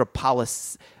fellow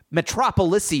Metropolisians,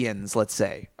 let's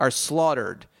say, are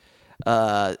slaughtered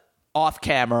off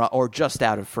camera or just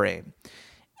out of frame.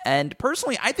 And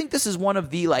personally, I think this is one of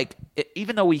the,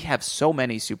 even though we have so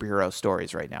many superhero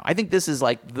stories right now, I think this is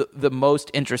like the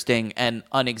most interesting and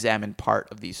unexamined part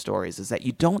of these stories, is that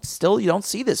you don't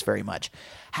see this very much.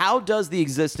 How does the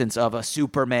existence of a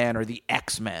Superman or the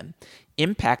X-Men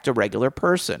impact a regular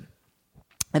person?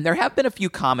 And there have been a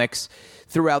few comics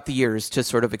throughout the years to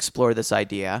sort of explore this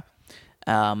idea.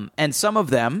 And some of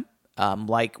them,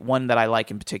 like one that I like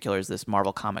in particular is this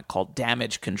Marvel comic called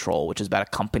Damage Control, which is about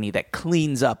a company that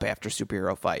cleans up after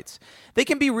superhero fights. They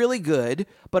can be really good,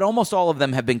 but almost all of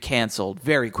them have been canceled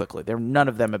very quickly. None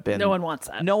of them have been. No one wants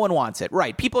that. No one wants it.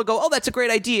 Right. People go, oh, that's a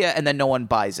great idea, and then no one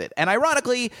buys it. And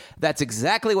ironically, that's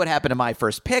exactly what happened to my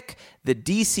first pick, the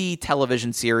DC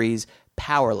television series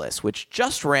Powerless, which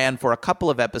just ran for a couple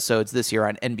of episodes this year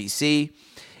on NBC.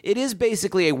 It is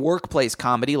basically a workplace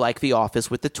comedy like The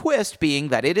Office, with the twist being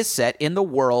that it is set in the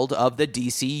world of the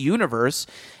DC universe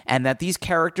and that these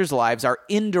characters' lives are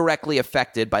indirectly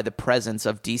affected by the presence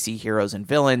of DC heroes and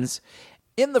villains.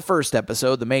 In the first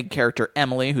episode, the main character,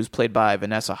 Emily, who's played by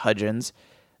Vanessa Hudgens,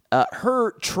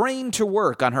 her train to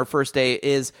work on her first day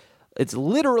it's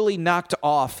literally knocked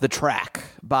off the track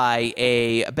by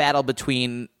a battle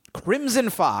between Crimson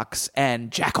Fox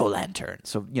and Jack-O-Lantern.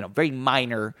 So, very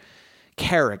minor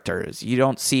characters. You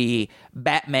don't see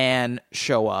Batman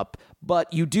show up,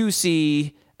 but you do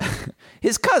see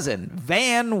his cousin,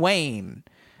 Van Wayne,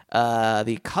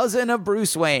 the cousin of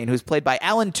Bruce Wayne, who's played by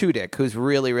Alan Tudyk, who's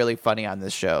really, really funny on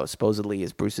this show. Supposedly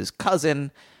is Bruce's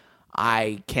cousin.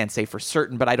 I can't say for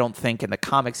certain, but I don't think in the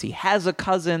comics he has a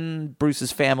cousin.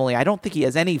 Bruce's family, I don't think he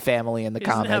has any family in the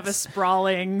comics. He doesn't have a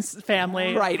sprawling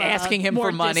family. Right, asking him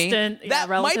for money. That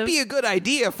might be a good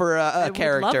idea for a character.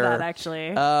 I would love that,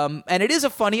 actually. And it is a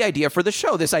funny idea for the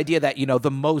show, this idea that,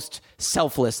 the most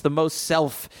selfless, the most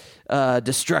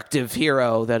destructive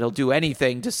hero that'll do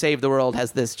anything to save the world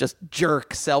has this just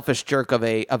selfish jerk of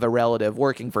a relative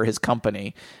working for his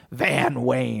company, Van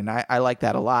Wayne. I like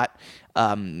that a lot.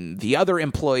 The other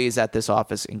employees at this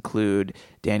office include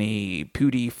Danny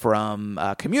Pudi from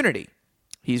Community.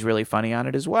 He's really funny on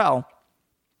it as well.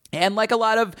 And like a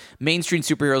lot of mainstream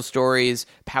superhero stories,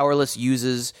 Powerless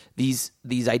uses these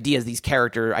ideas, these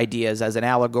character ideas as an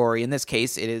allegory. In this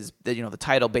case, it is, the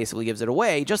title basically gives it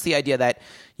away. Just the idea that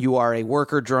you are a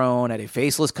worker drone at a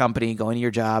faceless company going to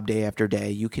your job day after day.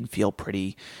 You can feel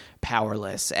pretty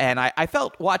powerless. And I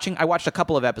watched a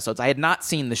couple of episodes. I had not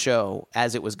seen the show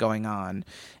as it was going on.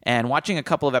 And watching a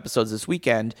couple of episodes this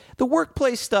weekend, the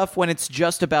workplace stuff, when it's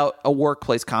just about a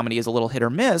workplace comedy, is a little hit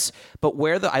or miss. But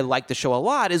where I like the show a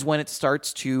lot is when it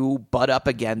starts to butt up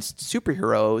against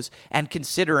superheroes and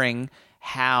considering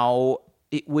how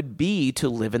it would be to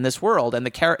live in this world. And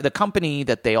the company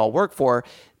that they all work for,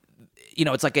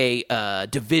 it's like a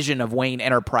division of Wayne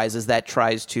Enterprises that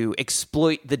tries to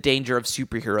exploit the danger of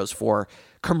superheroes for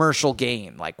commercial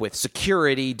gain, like with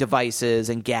security devices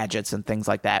and gadgets and things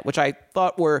like that, which I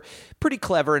thought were pretty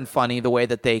clever and funny, the way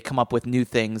that they come up with new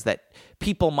things that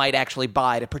people might actually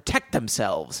buy to protect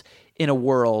themselves in a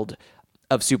world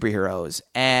of superheroes.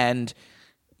 And,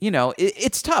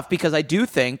 it's tough because I do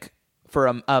think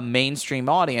for a mainstream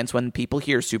audience, when people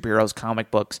hear superheroes, comic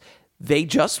books, they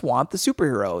just want the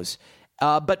superheroes.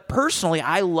 But personally,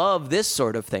 I love this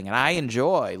sort of thing, and I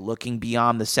enjoy looking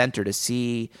beyond the center to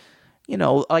see,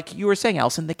 like you were saying,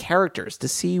 Alison, the characters, to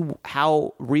see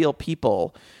how real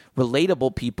people,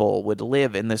 relatable people would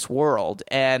live in this world.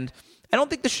 And I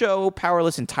don't think the show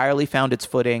Powerless entirely found its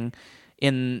footing.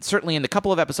 Certainly in the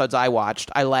couple of episodes I watched,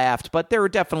 I laughed, but there were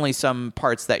definitely some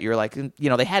parts that you're like,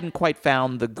 they hadn't quite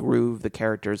found the groove, the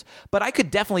characters. But I could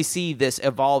definitely see this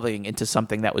evolving into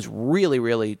something that was really,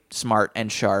 really smart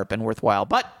and sharp and worthwhile.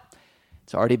 But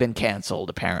it's already been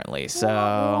canceled, apparently.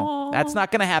 So that's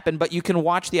not going to happen. But you can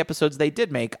watch the episodes they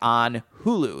did make on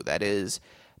Hulu. That is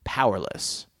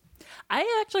Powerless.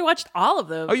 I actually watched all of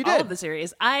them. Oh, you did? All of the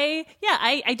series. I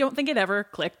don't think it ever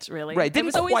clicked, really. Right,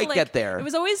 didn't quite get there. It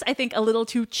was always, I think, a little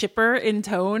too chipper in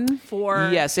tone for...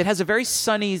 Yes, it has a very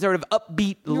sunny, sort of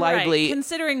upbeat, lively... Right,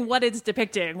 considering what it's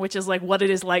depicting, which is like what it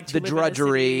is like to live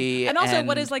drudgery in a city. And also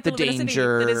what is like to the live in a city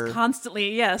danger. that is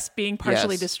constantly, being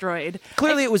partially destroyed.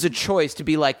 Clearly it was a choice to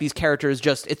be like, these characters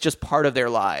it's just part of their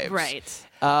lives. Right.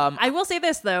 I will say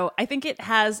this, though. I think it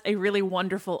has a really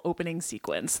wonderful opening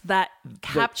sequence that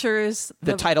captures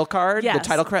the title card. Yes. The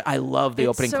title credit. I love the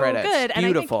opening credits. It's so good.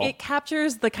 Beautiful. And I think it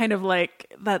captures the kind of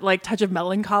that touch of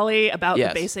melancholy about the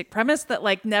basic premise that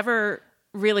never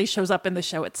really shows up in the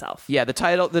show itself. Yeah,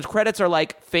 the credits are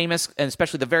famous, and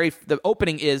especially the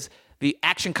opening is the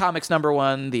Action Comics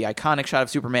 #1, the iconic shot of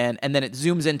Superman, and then it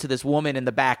zooms into this woman in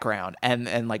the background, and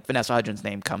Vanessa Hudgens'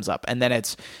 name comes up, and then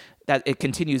it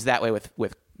continues that way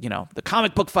with the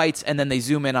comic book fights, and then they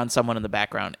zoom in on someone in the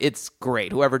background. It's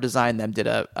great. Whoever designed them did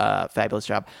a fabulous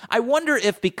job. I wonder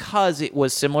if because it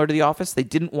was similar to The Office, they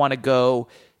didn't want to go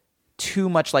too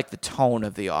much like the tone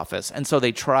of The Office, and so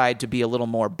they tried to be a little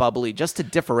more bubbly just to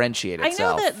differentiate itself.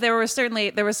 I know that there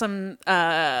was some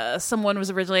someone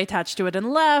was originally attached to it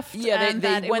and left. Yeah, and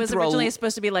that it was originally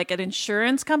supposed to be like an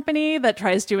insurance company that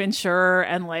tries to insure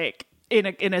and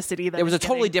in a city that it was a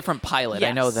totally different pilot. Yes.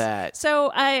 I know that.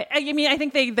 So I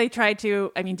think they tried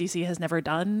to. I mean, DC has never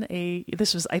done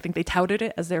I think they touted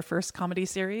it as their first comedy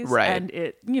series, right? And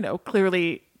it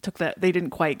clearly took that. They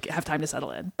didn't quite have time to settle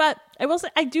in. But I will say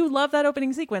I do love that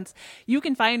opening sequence. You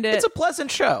can find it. It's a pleasant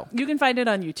show. You can find it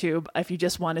on YouTube if you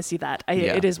just want to see that.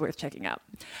 It is worth checking out.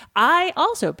 I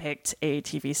also picked a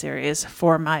TV series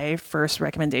for my first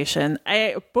recommendation.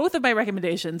 Both of my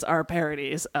recommendations are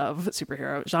parodies of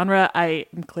superhero genre. I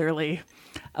am clearly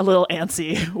a little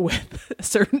antsy with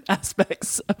certain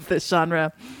aspects of this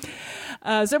genre.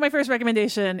 So my first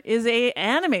recommendation is a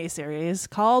anime series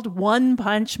called One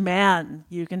Punch Man.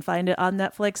 You can find it on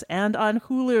Netflix and on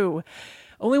Hulu.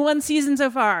 Only one season so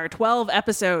far, 12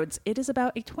 episodes. It is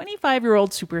about a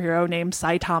 25-year-old superhero named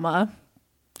Saitama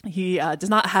He does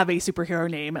not have a superhero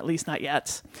name, at least not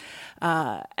yet.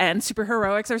 And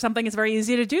superheroics are something it's very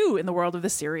easy to do in the world of the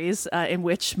series, in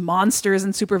which monsters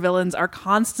and supervillains are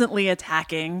constantly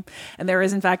attacking. And there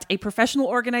is, in fact, a professional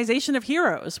organization of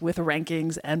heroes with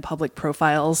rankings and public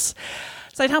profiles.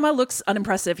 Saitama looks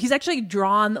unimpressive. He's actually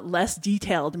drawn less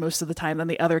detailed most of the time than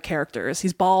the other characters.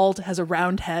 He's bald, has a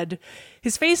round head.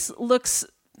 His face looks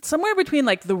somewhere between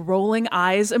like the rolling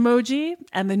eyes emoji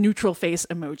and the neutral face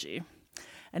emoji.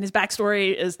 And his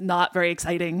backstory is not very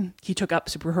exciting. He took up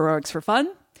superheroics for fun.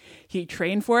 He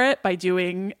trained for it by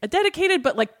doing a dedicated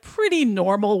but like pretty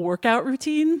normal workout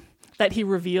routine that he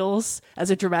reveals as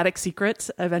a dramatic secret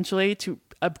eventually to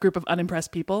a group of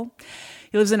unimpressed people.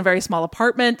 He lives in a very small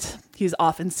apartment. He's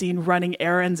often seen running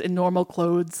errands in normal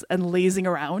clothes and lazing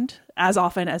around as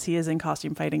often as he is in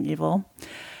costume fighting evil.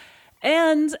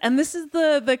 And this is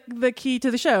the key to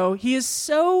the show. He is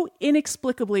so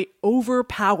inexplicably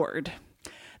overpowered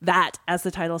that, as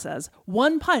the title says,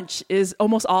 one punch is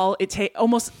almost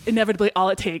inevitably all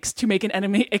it takes to make an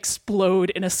enemy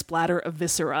explode in a splatter of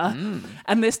viscera.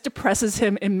 And this depresses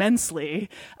him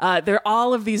immensely. There are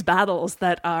all of these battles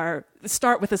that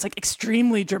start with this like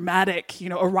extremely dramatic,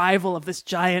 arrival of this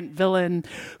giant villain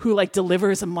who like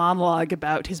delivers a monologue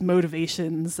about his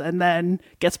motivations and then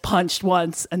gets punched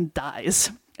once and dies.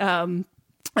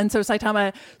 And so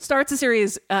Saitama starts the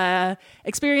series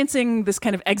experiencing this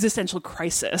kind of existential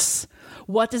crisis.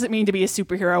 What does it mean to be a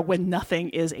superhero when nothing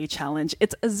is a challenge?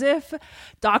 It's as if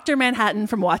Dr. Manhattan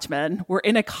from Watchmen were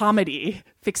in a comedy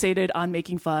fixated on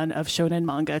making fun of shonen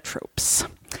manga tropes.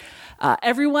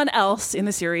 Everyone else in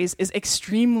the series is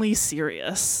extremely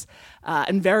serious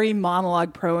and very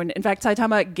monologue prone. In fact,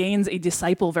 Saitama gains a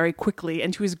disciple very quickly,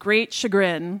 and to his great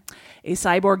chagrin, a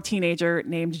cyborg teenager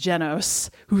named Genos,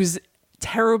 who's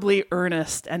terribly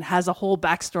earnest and has a whole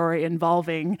backstory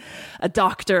involving a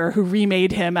doctor who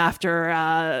remade him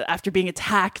after being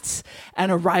attacked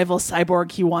and a rival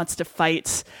cyborg he wants to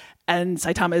fight. And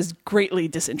Saitama is greatly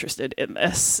disinterested in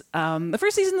this. The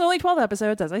first season is only 12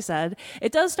 episodes, as I said.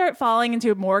 It does start falling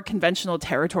into more conventional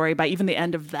territory by even the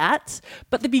end of that,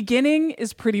 but the beginning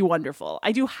is pretty wonderful.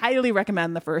 I do highly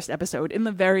recommend the first episode, in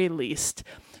the very least,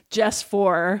 just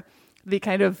for the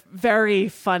kind of very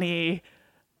funny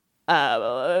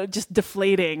just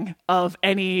deflating of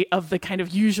any of the kind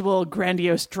of usual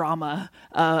grandiose drama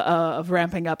of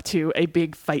ramping up to a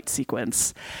big fight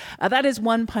sequence. That is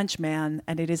One Punch Man,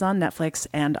 and it is on Netflix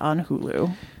and on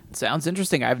Hulu. Sounds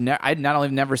interesting. I'd not only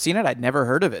never seen it, I'd never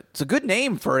heard of it. It's a good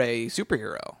name for a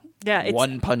superhero. Yeah,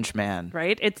 One Punch Man.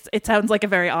 Right? It sounds like a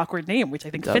very awkward name, which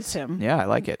I think fits him. Yeah, I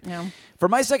like it. Yeah. For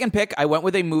my second pick, I went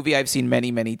with a movie I've seen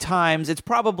many, many times. It's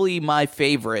probably my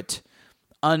favorite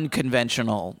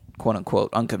unconventional,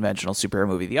 quote-unquote, unconventional superhero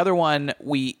movie. The other one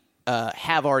we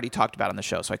have already talked about on the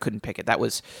show, so I couldn't pick it. That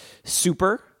was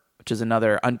Super, which is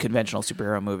another unconventional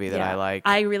superhero movie that I like.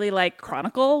 I really like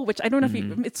Chronicle, which I don't know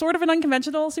if it's sort of an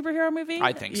unconventional superhero movie.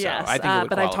 I think so. Yes, I think it would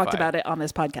but I've talked qualify. about it on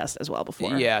this podcast as well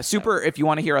before. Yeah, Super, if you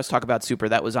want to hear us talk about Super,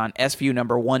 that was on SVU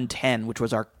number 110, which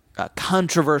was our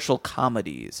controversial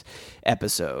comedies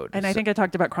episode. And I think I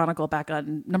talked about Chronicle back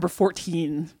on number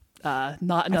 14.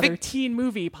 Not another teen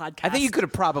movie podcast. I think you could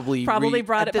have probably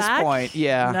brought at it this back. Point.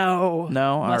 Yeah. No.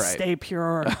 All must right. stay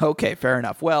pure. Okay, fair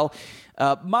enough. Well,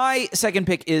 my second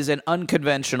pick is an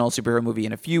unconventional superhero movie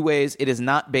in a few ways. It is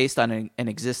not based on an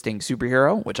existing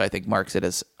superhero, which I think marks it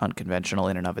as unconventional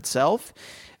in and of itself.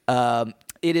 It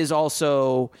is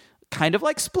also kind of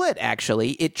like Split,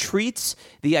 actually. It treats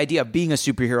the idea of being a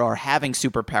superhero or having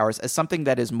superpowers as something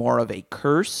that is more of a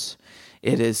curse.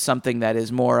 It is something that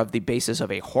is more of the basis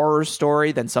of a horror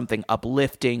story than something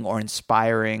uplifting or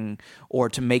inspiring or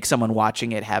to make someone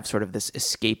watching it have sort of this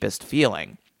escapist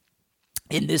feeling.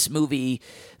 In this movie,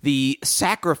 the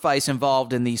sacrifice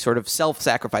involved in the sort of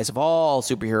self-sacrifice of all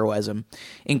superheroism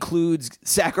includes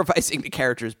sacrificing the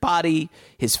character's body,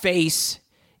 his face,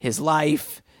 his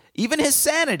life, even his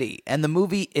sanity. And the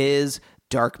movie is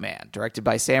Darkman, directed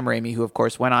by Sam Raimi, who, of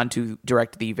course, went on to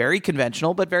direct the very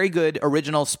conventional but very good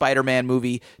original Spider-Man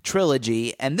movie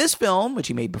trilogy. And this film, which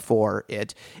he made before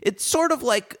it's sort of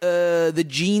like the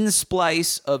gene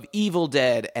splice of Evil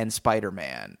Dead and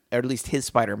Spider-Man, or at least his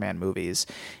Spider-Man movies.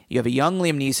 You have a young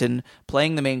Liam Neeson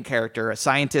playing the main character, a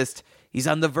scientist. He's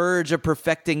on the verge of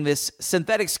perfecting this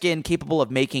synthetic skin capable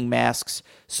of making masks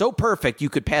so perfect you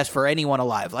could pass for anyone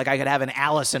alive. Like I could have an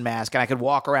Allison mask and I could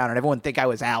walk around and everyone would think I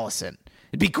was Allison.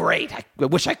 It'd be great. I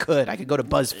wish I could. I could go to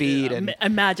BuzzFeed and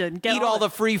imagine eat all the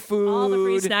free food, all the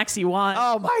free snacks you want.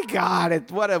 Oh my God!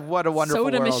 What a wonderful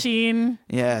soda world. machine.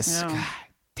 Yes. Yeah. God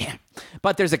damn.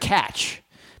 But there's a catch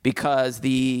because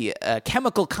the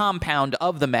chemical compound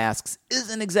of the masks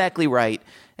isn't exactly right.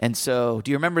 And so,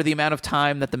 do you remember the amount of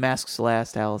time that the masks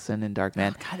last, Allison, in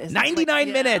Darkman? Oh, God,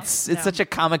 99 minutes. It's such a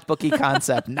comic booky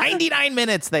concept. 99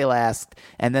 minutes they last,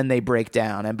 and then they break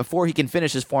down. And before he can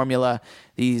finish his formula,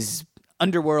 these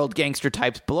underworld gangster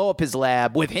types blow up his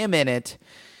lab with him in it.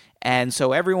 And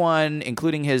so everyone,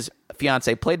 including his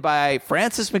fiance, played by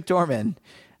Frances McDormand,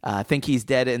 think he's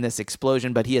dead in this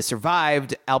explosion, but he has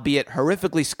survived, albeit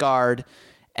horrifically scarred,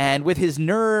 and with his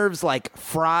nerves like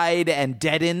fried and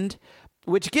deadened,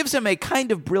 which gives him a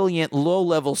kind of brilliant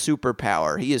low-level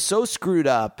superpower. He is so screwed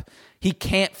up, he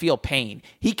can't feel pain.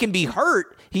 He can be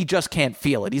hurt, he just can't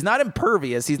feel it. He's not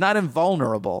impervious, he's not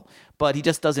invulnerable, but he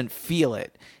just doesn't feel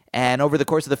it. And over the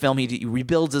course of the film, he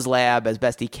rebuilds his lab as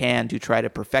best he can to try to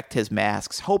perfect his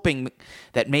masks, hoping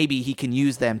that maybe he can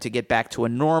use them to get back to a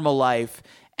normal life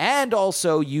and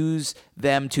also use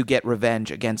them to get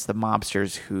revenge against the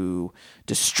mobsters who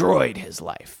destroyed his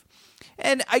life.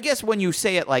 And I guess when you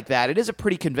say it like that, it is a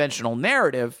pretty conventional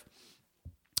narrative.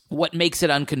 What makes it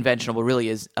unconventional really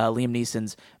is Liam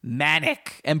Neeson's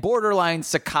manic and borderline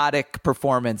psychotic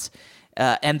performance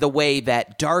and the way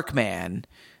that Darkman,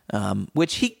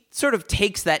 which he sort of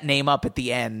takes that name up at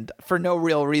the end for no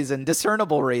real reason,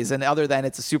 discernible reason, other than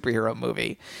it's a superhero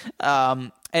movie.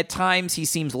 At times, he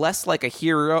seems less like a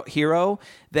hero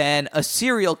than a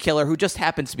serial killer who just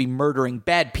happens to be murdering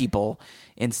bad people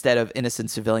instead of innocent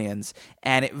civilians.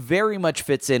 And it very much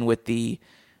fits in with the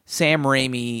Sam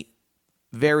Raimi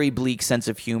very bleak sense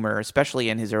of humor, especially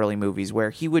in his early movies,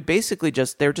 where he would basically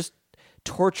they're just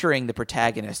torturing the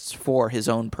protagonists for his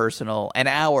own personal and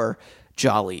our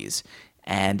jollies.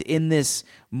 And in this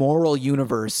moral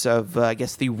universe of, I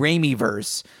guess, the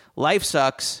Raimi-verse, life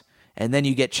sucks, and then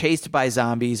you get chased by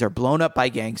zombies or blown up by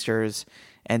gangsters.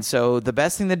 And so the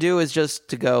best thing to do is just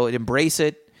to go embrace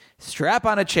it, strap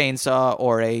on a chainsaw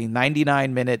or a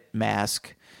 99-minute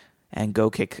mask, and go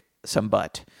kick some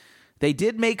butt. They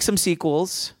did make some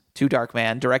sequels to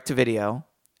Darkman, direct-to-video,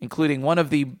 including one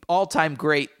of the all-time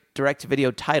great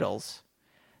direct-to-video titles,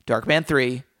 Darkman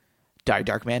 3, Die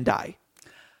Darkman Die.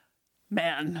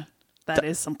 Man, that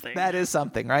is something. That is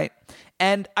something, right?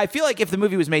 And I feel like if the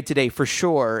movie was made today, for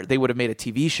sure, they would have made a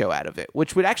TV show out of it,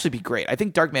 which would actually be great. I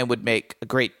think Darkman would make a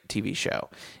great TV show.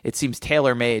 It seems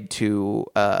tailor-made to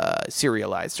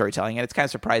serialized storytelling, and it's kind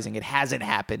of surprising it hasn't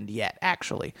happened yet,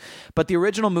 actually. But the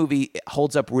original movie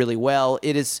holds up really well.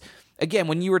 It is, again,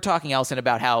 when you were talking, Allison,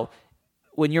 about how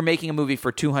when you're making a movie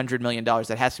for $200 million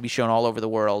that has to be shown all over the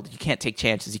world, you can't take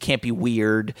chances, you can't be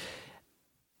weird.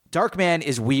 Darkman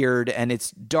is weird, and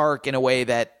it's dark in a way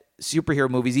that superhero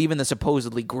movies, even the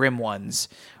supposedly grim ones,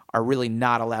 are really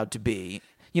not allowed to be.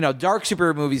 You know, dark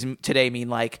superhero movies today mean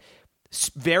like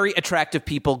very attractive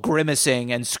people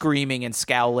grimacing and screaming and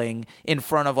scowling in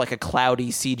front of like a cloudy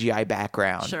CGI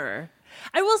background. Sure.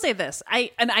 I will say this.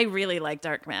 I really like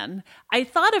Darkman. I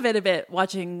thought of it a bit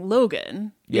watching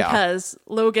Logan because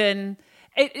Logan...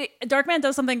 Darkman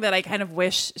does something that I kind of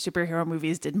wish superhero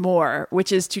movies did more,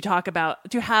 which is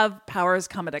to have powers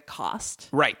come at a cost.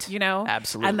 Right. You know?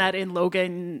 Absolutely. And that in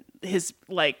Logan, his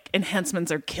like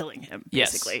enhancements are killing him,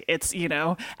 basically. Yes. It's, you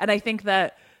know, and I think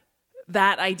that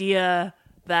idea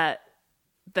that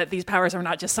these powers are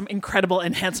not just some incredible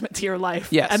enhancement to your life,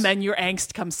 yes, and then your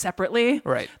angst comes separately.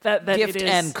 Right. That gift it is,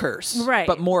 and curse. Right.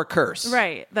 But more curse.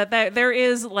 Right. That there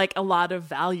is like a lot of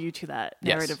value to that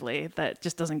narratively that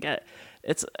just doesn't get...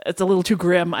 It's a little too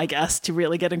grim, I guess, to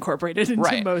really get incorporated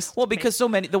into most. Well, because so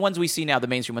many, the ones we see now, the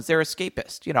mainstream ones, they're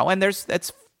escapist, you know, and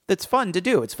that's fun to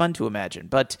do. It's fun to imagine,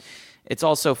 but it's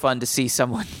also fun to see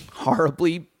someone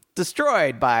horribly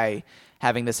destroyed by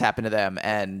having this happen to them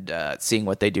and seeing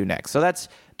what they do next. So that's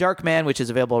Darkman, which is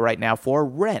available right now for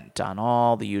rent on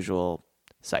all the usual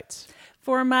sites.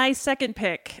 For my second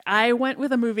pick, I went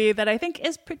with a movie that I think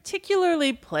is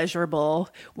particularly pleasurable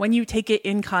when you take it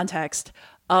in context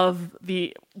of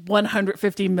the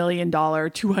 $150 million,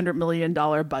 $200 million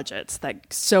budgets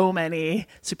that so many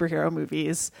superhero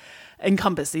movies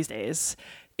encompass these days.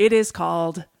 It is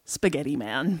called Spaghetti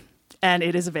Man, and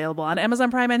it is available on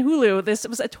Amazon Prime and Hulu. This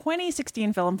was a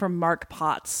 2016 film from Mark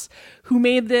Potts, who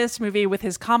made this movie with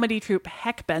his comedy troupe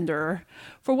Heckbender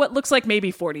for what looks like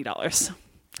maybe $40.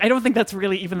 I don't think that's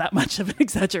really even that much of an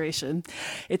exaggeration.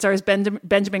 It stars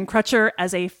Benjamin Crutcher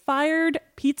as a fired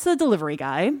pizza delivery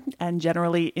guy and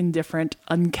generally indifferent,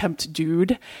 unkempt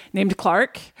dude named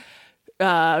Clark,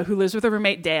 who lives with a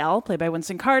roommate, Dale, played by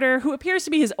Winston Carter, who appears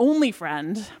to be his only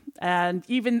friend. And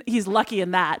even he's lucky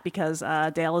in that because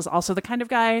Dale is also the kind of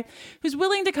guy who's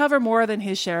willing to cover more than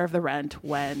his share of the rent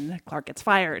when Clark gets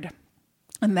fired.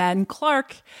 And then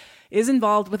Clark is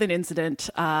involved with an incident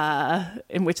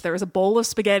in which there is a bowl of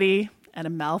spaghetti and a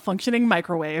malfunctioning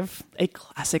microwave, a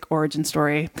classic origin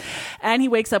story. And he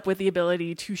wakes up with the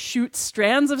ability to shoot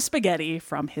strands of spaghetti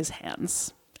from his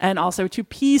hands and also to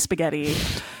pee spaghetti,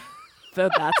 though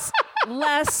that's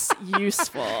less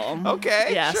useful. Okay,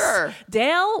 yes. sure.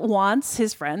 Dale wants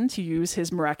his friend to use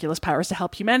his miraculous powers to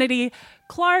help humanity.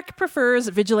 Clark prefers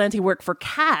vigilante work for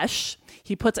cash.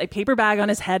 He puts a paper bag on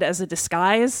his head as a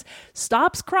disguise,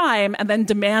 stops crime, and then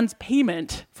demands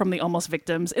payment from the almost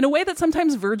victims in a way that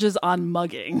sometimes verges on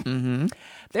mugging. Mm-hmm.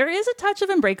 There is a touch of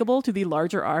Unbreakable to the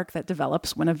larger arc that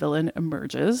develops when a villain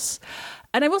emerges.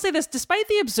 And I will say this, despite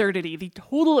the absurdity, the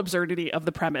total absurdity of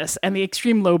the premise and the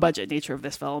extreme low-budget nature of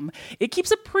this film, it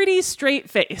keeps a pretty straight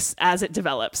face as it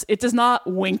develops. It does not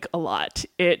wink a lot.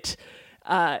 It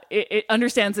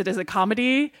understands it as a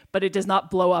comedy, but it does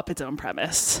not blow up its own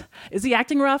premise. Is the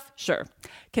acting rough? Sure.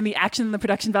 Can the action and the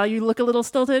production value look a little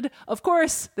stilted? Of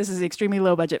course, this is an extremely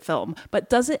low-budget film, but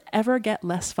does it ever get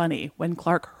less funny when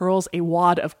Clark hurls a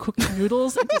wad of cookie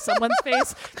noodles into someone's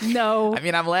face? No. I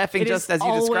mean, I'm laughing just as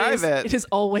you describe it. It is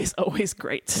always, always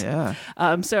great. Yeah.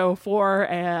 So for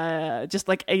just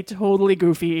like a totally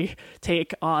goofy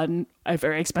take on a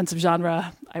very expensive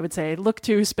genre, I would say look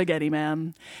to Spaghetti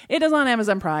Man. It is on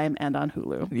Amazon Prime and on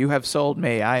Hulu. You have sold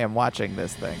me. I am watching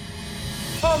this thing.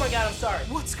 Oh my god, I'm sorry.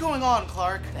 What's going on,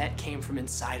 Clark? That came from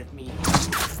inside of me.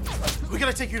 We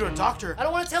gotta take you to a doctor. I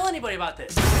don't want to tell anybody about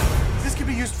this. This could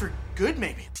be used for good,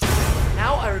 maybe.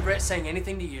 Now I regret saying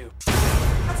anything to you.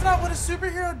 That's not what a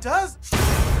superhero does.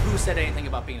 Who said anything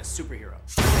about being a superhero?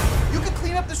 You can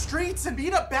clean up the streets and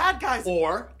beat up bad guys.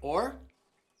 Or,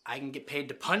 I can get paid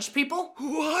to punch people?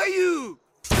 Who are you?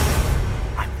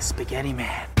 I'm the Spaghetti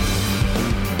Man.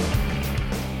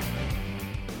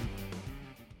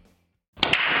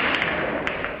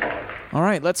 All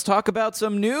right, let's talk about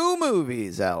some new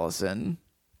movies, Allison.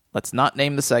 Let's not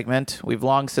name the segment. We've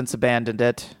long since abandoned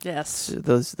it. Yes.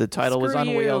 The title was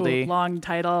unwieldy. You, long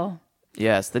title.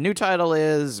 Yes, the new title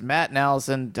is Matt and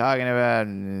Allison talking about...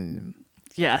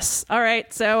 Yes. All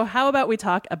right, so how about we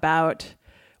talk about...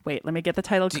 Wait, let me get the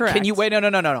title correct. Can you wait?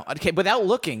 No. Okay, without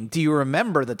looking, do you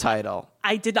remember the title?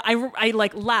 I did. I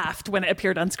like laughed when it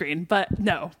appeared on screen, but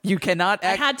no. You cannot.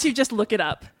 I had to just look it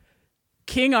up.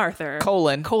 King Arthur: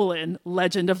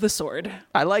 Legend of the Sword.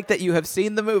 I like that you have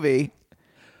seen the movie.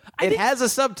 It has a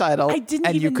subtitle. I didn't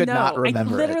and even you could know. not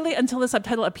remember literally, until the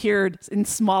subtitle appeared in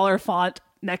smaller font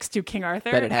next to King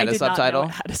Arthur. That it had a subtitle? Not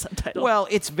know it had a subtitle. Well,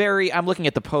 it's very... I'm looking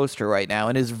at the poster right now,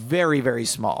 and it is very, very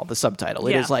small, the subtitle.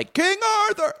 It is like, King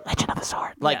Arthur! Legend of the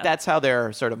Sword. Like, that's how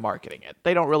they're sort of marketing it.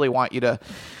 They don't really want you to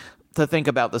think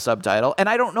about the subtitle. And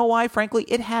I don't know why, frankly,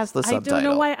 it has the subtitle. I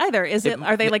don't know why either.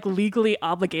 Are they like legally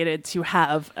obligated to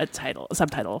have a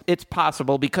subtitle? It's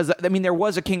possible because, I mean, there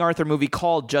was a King Arthur movie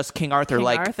called just King Arthur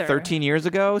 13 years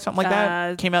ago, something like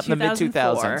that. Came out in the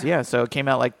mid-2000s. Yeah, so it came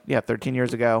out 13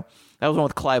 years ago. That was one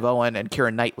with Clive Owen and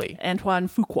Keira Knightley. Antoine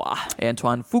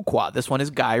Fuqua. This one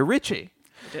is Guy Ritchie.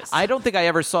 I don't think I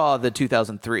ever saw the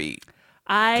 2003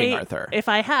 King Arthur. If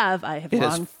I have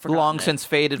long since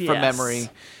faded from memory.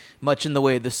 Much in the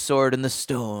way the sword and the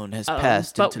stone has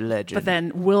passed into legend. But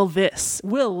then, will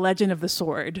Legend of the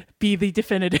Sword be the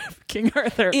definitive King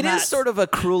Arthur? It is sort of a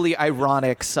cruelly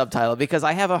ironic subtitle because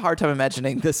I have a hard time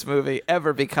imagining this movie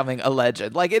ever becoming a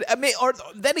legend.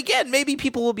 Then again, maybe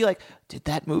people will be like, "Did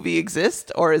that movie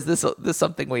exist, or is this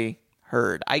something we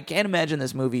heard?" I can't imagine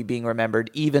this movie being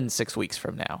remembered even 6 weeks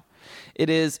from now.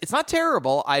 It's not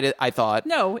terrible. I thought.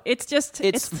 No, it's just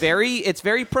it's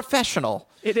very professional.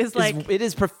 It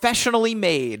is professionally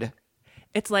made.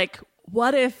 It's like,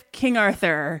 what if King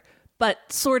Arthur, but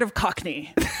sort of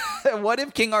Cockney? What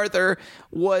if King Arthur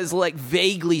was like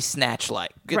vaguely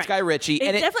Snatch-like? It's Guy Ritchie,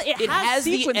 and it has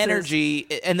the energy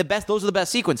and those are the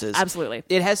best sequences. Absolutely,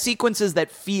 it has sequences that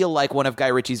feel like one of Guy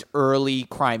Ritchie's early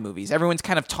crime movies. Everyone's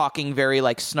kind of talking very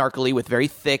like snarkily with very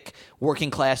thick working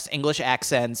class English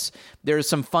accents. There's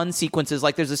some fun sequences.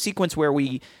 Like there's a sequence where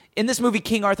in this movie,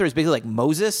 King Arthur is basically like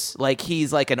Moses. Like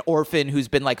he's like an orphan who's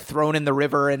been like thrown in the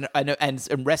river and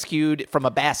rescued from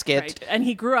a basket. Right. And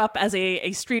he grew up as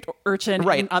a street urchin,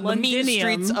 right, on the mean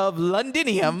streets of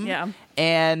Londinium. Yeah,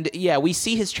 and we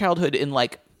see his childhood in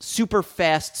like super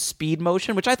fast speed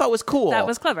motion, which I thought was cool. That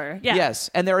was clever. Yeah. Yes,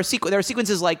 and there are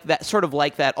sequences like that, sort of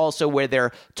like that, also where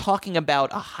they're talking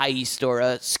about a heist or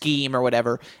a scheme or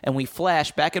whatever, and we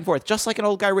flash back and forth, just like an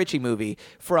old Guy Ritchie movie,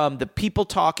 from the people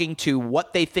talking to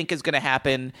what they think is going to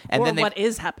happen, and then what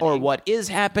is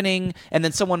happening, and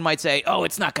then someone might say, "Oh,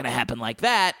 it's not going to happen like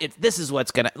that. This is what's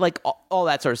going to," like all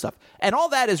that sort of stuff, and all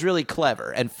that is really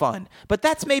clever and fun. But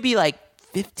that's maybe like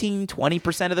 15,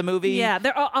 20% of the movie. Yeah,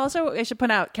 there are also, I should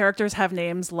point out, characters have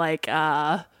names like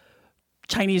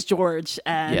Chinese George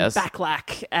and Yes.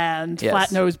 Backlack and Yes.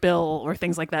 Flat Nose Bill or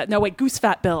things like that. No, wait, Goose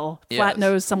Fat Bill, Flat Yes.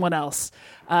 Nose someone else.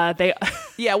 They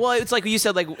Yeah, well, it's like you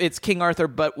said, like it's King Arthur,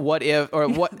 but what if, or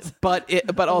what,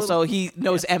 but also he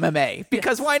knows MMA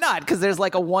because why not? Because there's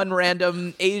like a one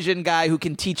random Asian guy who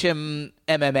can teach him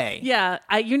MMA. Yeah,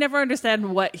 you never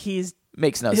understand what he's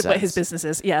Makes no what sense. his business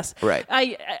is. Yes, Right.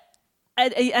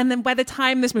 And then by the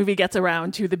time this movie gets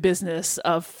around to the business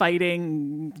of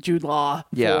fighting Jude Law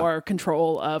Yeah. for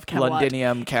control of Camelot,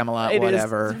 Londinium, Camelot, it is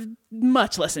whatever.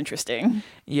 much less interesting.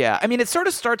 Yeah, I mean, it sort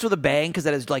of starts with a bang because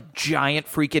that is like giant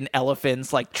freaking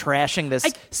elephants like trashing this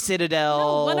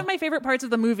citadel. One of my favorite parts of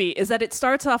the movie is that it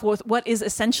starts off with what is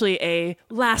essentially a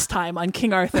last time on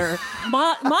King Arthur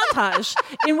montage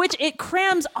in which it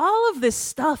crams all of this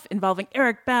stuff involving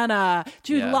Eric Bana,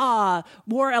 Jude Yes. Law,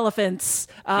 war elephants,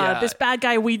 Yeah. this bad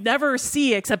guy we never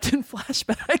see except in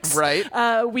flashbacks.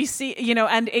 Right. We see,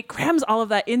 and it crams all of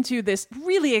that into this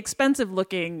really expensive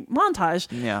looking montage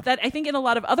Yeah. that I think in a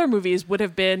lot of other movies would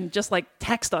have been just like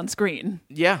text on screen.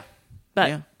 Yeah.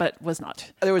 But was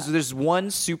not. There's one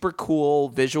super cool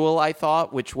visual I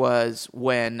thought, which was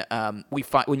when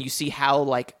when you see how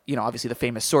obviously the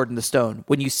famous sword in the stone,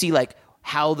 when you see like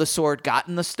how the sword got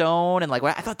in the stone and like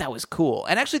I thought that was cool.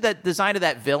 And actually that design of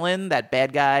that villain, that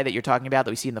bad guy that you're talking about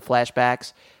that we see in the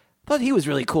flashbacks, I thought he was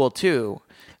really cool too.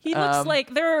 He looks like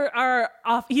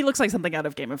he looks like something out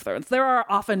of Game of Thrones. There are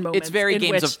often moments. It's very in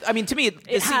Games which of. I mean, to me, it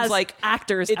it seems has like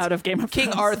actors it's out of Game of King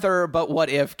Thrones. Arthur, but what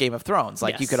if Game of Thrones?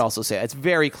 Like you Yes. could also say it's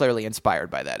very clearly inspired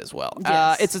by that as well.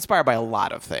 Yes. It's inspired by a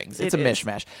lot of things. It's It a is.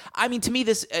 mishmash. I mean, to me,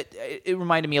 this it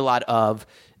reminded me a lot of.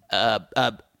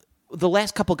 The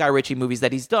last couple Guy Ritchie movies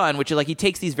that he's done, which is like he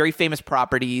takes these very famous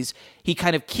properties, he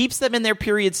kind of keeps them in their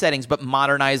period settings, but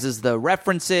modernizes the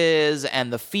references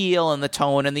and the feel and the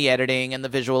tone and the editing and the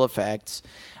visual effects.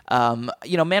 Man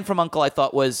from U.N.C.L.E. I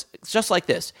thought was just like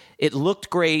this. It looked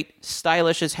great,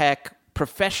 stylish as heck,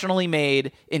 professionally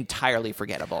made, entirely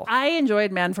forgettable. I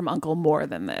enjoyed Man from U.N.C.L.E. more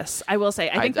than this. I will say.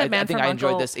 I think that Man think from I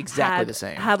enjoyed U.N.C.L.E. this exactly the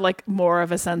same. Had like more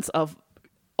of a sense of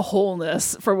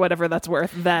wholeness, for whatever that's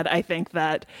worth, that I think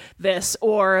that this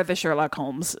or the Sherlock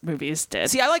Holmes movies did.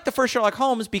 See, I like the first Sherlock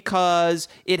Holmes because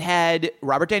it had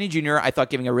Robert Downey Jr., I thought,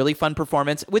 giving a really fun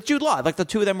performance with Jude Law. Like the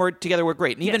two of them were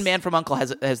great. And even Yes. Man from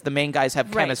U.N.C.L.E. has the main guys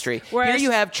have Right. chemistry. Whereas- Here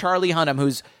you have Charlie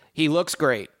Hunnam, he looks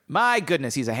great. My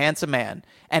goodness, he's a handsome man.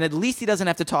 And at least he doesn't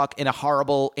have to talk in a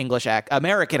horrible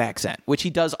American accent, which he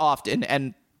does often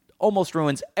and almost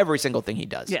ruins every single thing he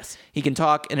does. Yes. He can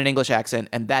talk in an English accent,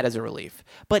 and that is a relief.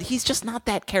 But he's just not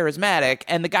that charismatic,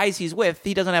 and the guys he's with,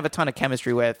 he doesn't have a ton of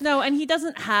chemistry with. No, and he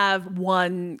doesn't have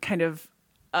one kind of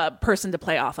person to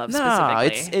play off of No,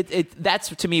 specifically. it's that's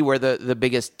to me where the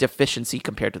biggest deficiency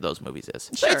compared to those movies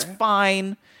is. Sure. It's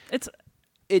fine.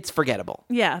 It's forgettable.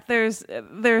 Yeah, there's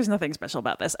nothing special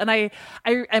about this, and I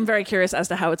am very curious as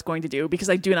to how it's going to do, because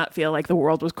I do not feel like the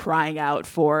world was crying out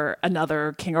for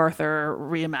another King Arthur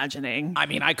reimagining. I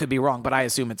mean, I could be wrong, but I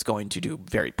assume it's going to do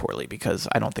very poorly because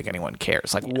I don't think anyone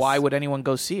cares. Like, why would anyone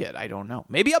go see it? I don't know.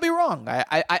 Maybe I'll be wrong.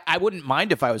 I wouldn't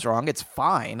mind if I was wrong. It's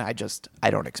fine. I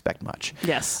don't expect much.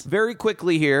 Yes. Very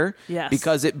quickly here, Yes.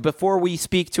 because before we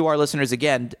speak to our listeners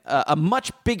again, a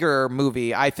much bigger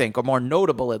movie, I think, or more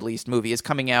notable at least movie, is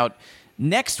coming out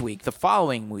next week, the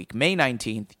following week, May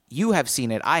 19th. You have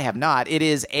seen it. I have not. It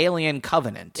is Alien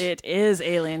Covenant. It is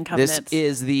Alien Covenant. This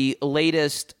is the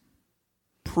latest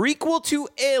prequel to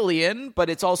Alien, but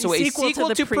it's also a sequel to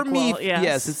the to prequel, Prometheus.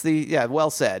 yes. It's well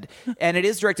said. And it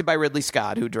is directed by Ridley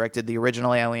Scott, who directed the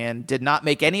original Alien, did not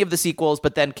make any of the sequels,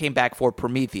 but then came back for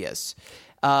Prometheus.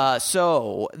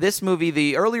 So this movie,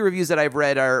 the early reviews that I've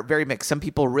read are very mixed. Some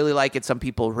people really like it. Some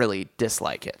people really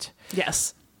dislike it.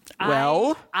 Yes.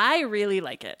 Well, I really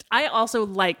like it. I also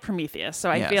like Prometheus,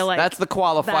 so I yes, feel like that's the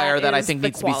qualifier that I is think the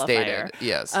needs to be stated. qualifier.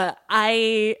 Yes.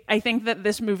 I think that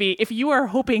this movie, if you are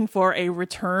hoping for a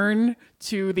return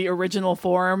to the original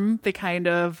form, the kind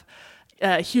of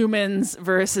humans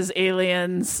versus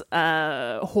aliens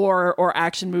horror or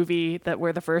action movie that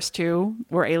were the first two,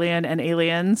 were Alien and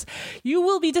Aliens, you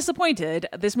will be disappointed.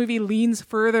 This movie leans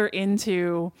further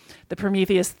into the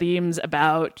Prometheus themes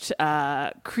about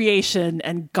creation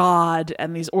and God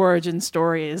and these origin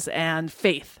stories and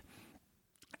faith.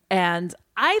 And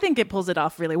I think it pulls it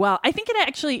off really well. I think it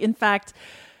actually, in fact,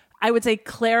 I would say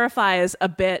clarifies a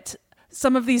bit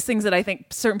some of these things that I think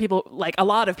certain people, like a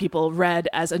lot of people, read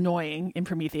as annoying in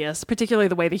Prometheus, particularly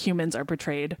the way the humans are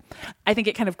portrayed. I think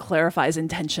it kind of clarifies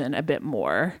intention a bit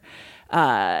more.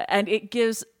 And it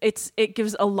gives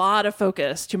a lot of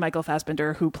focus to Michael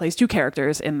Fassbender, who plays two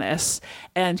characters in this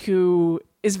and who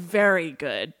is very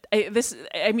good.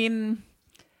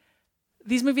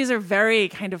 These movies are very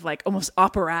kind of like almost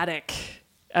operatic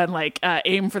and like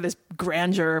aim for this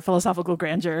grandeur, philosophical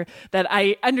grandeur that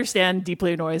I understand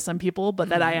deeply annoys some people, but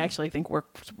that I actually think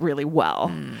works really well.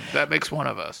 That makes one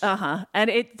of us. And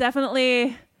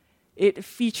it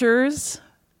features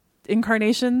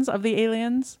incarnations of the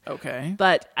aliens. Okay.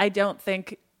 But I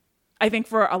think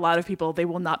for a lot of people, they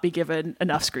will not be given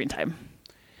enough screen time.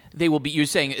 They will be. You're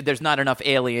saying there's not enough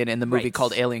alien in the movie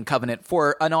called Alien Covenant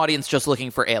for an audience just looking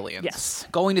for aliens. Yes.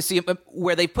 Going to see them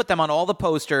where they put them on all the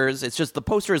posters. It's just the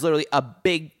poster is literally a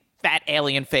big fat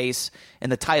alien face,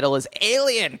 and the title is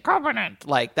Alien Covenant.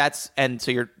 Like that's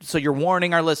so you're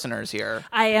warning our listeners here.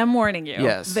 I am warning you.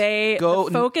 Yes. I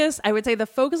would say the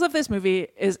focus of this movie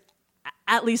is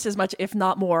at least as much, if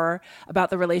not more, about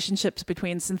the relationships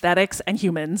between synthetics and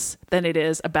humans than it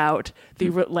is about the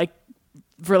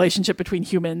relationship between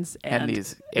humans and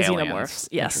these xenomorphs.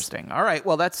 Yes. Interesting. All right.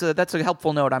 Well, that's a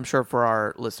helpful note, I'm sure, for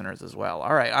our listeners as well.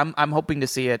 All right. I'm hoping to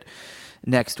see it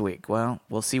next week. Well,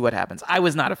 we'll see what happens. I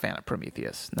was not a fan of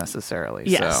Prometheus necessarily.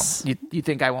 Yes. So you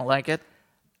think I won't like it?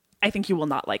 I think you will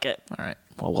not like it. All right.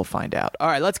 Well, we'll find out. All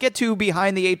right. Let's get to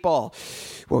Behind the Eight Ball,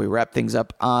 where we wrap things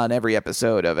up on every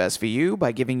episode of SVU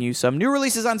by giving you some new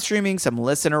releases on streaming, some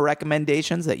listener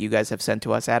recommendations that you guys have sent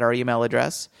to us at our email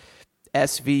address,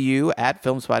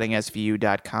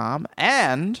 svu@filmspottingsvu.com.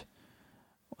 And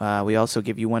we also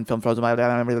give you one film from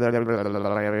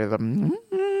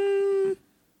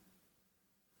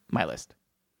my list.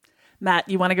 Matt,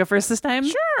 you want to go first this time?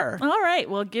 Sure. All right.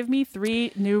 Well, give me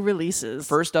 3 new releases.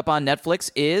 First up on Netflix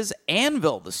is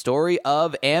Anvil, the story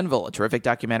of Anvil, a terrific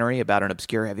documentary about an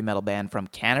obscure heavy metal band from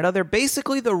Canada. They're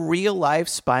basically the real-life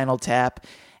Spinal Tap,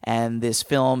 and this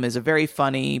film is a very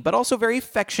funny but also very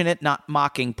affectionate, not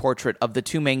mocking portrait of the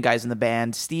two main guys in the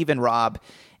band, Steve and Rob,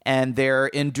 and their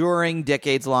enduring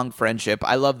decades-long friendship.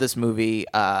 I love this movie.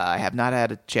 I have not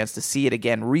had a chance to see it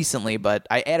again recently, but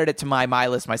I added it to my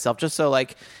list myself just so,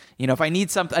 like, you know, if I need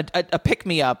something, a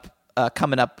pick-me-up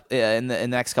coming up in the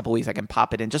next couple of weeks, I can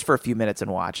pop it in just for a few minutes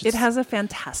and watch. It has a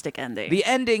fantastic ending. The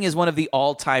ending is one of the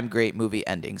all-time great movie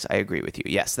endings. I agree with you.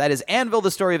 Yes, that is Anvil,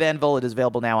 the story of Anvil. It is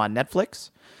available now on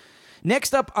Netflix.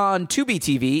 Next up on Tubi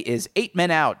TV is 8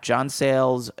 Men Out, John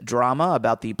Sayles' drama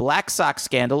about the Black Sox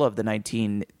scandal of the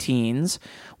 19-teens,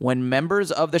 when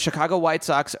members of the Chicago White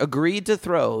Sox agreed to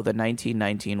throw the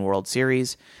 1919 World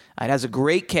Series. It has a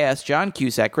great cast: John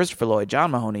Cusack, Christopher Lloyd, John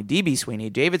Mahoney, D.B.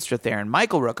 Sweeney, David Strathairn,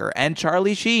 Michael Rooker, and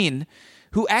Charlie Sheen,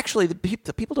 who actually, the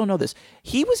people don't know this,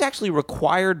 he was actually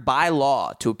required by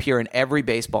law to appear in every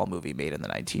baseball movie made in the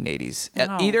 1980s.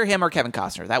 Oh. Either him or Kevin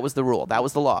Costner. That was the rule. That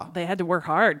was the law. They had to work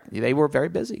hard. They were very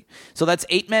busy. So that's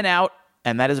 8 Men Out,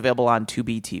 and that is available on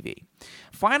Tubi TV.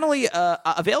 Finally,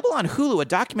 available on Hulu, a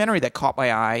documentary that caught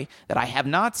my eye that I have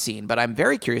not seen, but I'm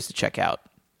very curious to check out.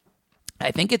 I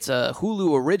think it's a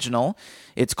Hulu original.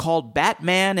 It's called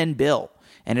Batman and Bill,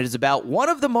 and it is about one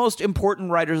of the most important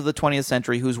writers of the 20th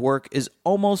century whose work is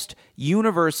almost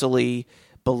universally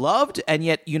beloved and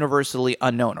yet universally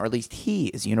unknown, or at least he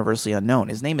is universally unknown.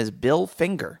 His name is Bill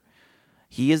Finger.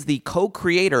 He is the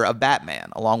co-creator of Batman,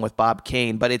 along with Bob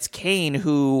Kane, but it's Kane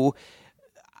who,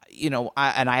 you know,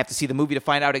 I have to see the movie to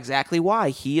find out exactly why.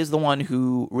 He is the one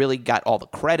who really got all the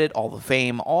credit, all the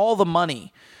fame, all the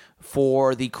money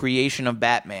for the creation of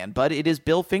Batman, but it is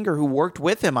Bill Finger who worked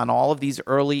with him on all of these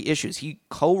early issues. He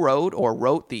co-wrote or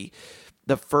wrote the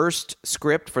first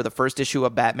script for the first issue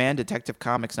of Batman, Detective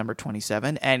Comics number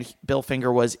 27, and Bill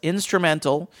Finger was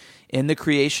instrumental in the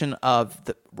creation of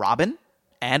the Robin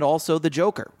and also the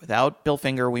Joker. Without Bill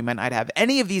Finger, we might not have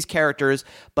any of these characters,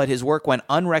 but his work went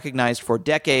unrecognized for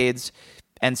decades.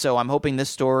 And so I'm hoping this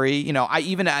story, you know,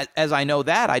 as I know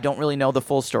that, I don't really know the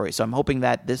full story. So I'm hoping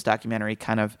that this documentary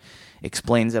kind of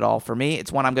explains it all for me.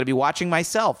 It's one I'm going to be watching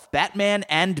myself. Batman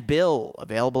and Bill,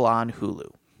 available on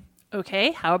Hulu.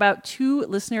 Okay, how about 2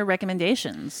 listener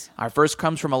recommendations? Our first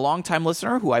comes from a longtime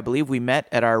listener who I believe we met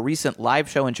at our recent live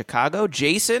show in Chicago,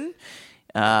 Jason.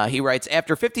 He writes,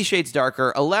 after 50 Shades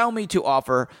Darker, allow me to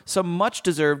offer some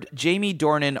much-deserved Jamie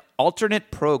Dornan alternate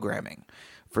programming.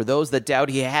 For those that doubt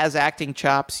he has acting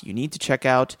chops, you need to check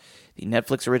out the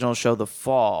Netflix original show, The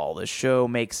Fall. The show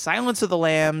makes Silence of the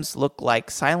Lambs look like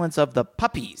Silence of the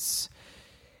Puppies.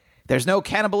 There's no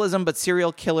cannibalism, but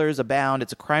serial killers abound.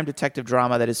 It's a crime detective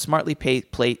drama that is smartly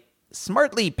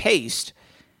paced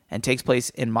and takes place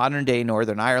in modern-day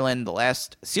Northern Ireland. The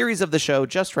last series of the show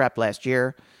just wrapped last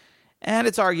year, and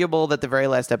it's arguable that the very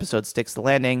last episode sticks the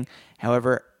landing.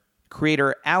 However,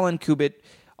 creator Alan Kubert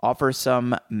offers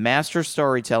some master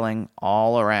storytelling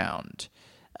all around.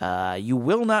 You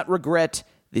will not regret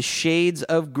the shades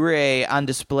of gray on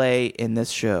display in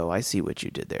this show. I see what you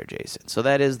did there, Jason. So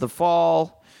that is The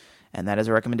Fall, and that is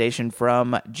a recommendation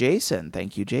from Jason.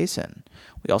 Thank you, Jason.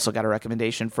 We also got a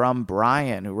recommendation from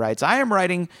Brian, who writes, I am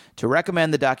writing to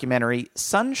recommend the documentary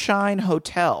Sunshine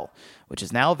Hotel, which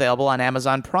is now available on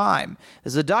Amazon Prime.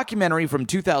 This is a documentary from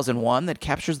 2001 that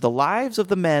captures the lives of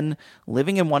the men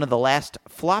living in one of the last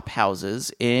flop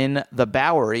houses in the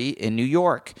Bowery in New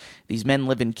York. These men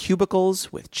live in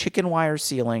cubicles with chicken wire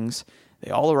ceilings.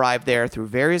 They all arrived there through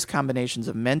various combinations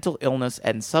of mental illness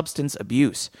and substance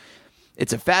abuse.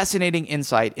 It's a fascinating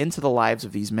insight into the lives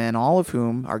of these men, all of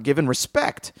whom are given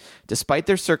respect despite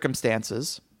their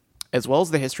circumstances, as well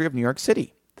as the history of New York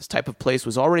City. This type of place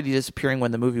was already disappearing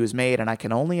when the movie was made, and I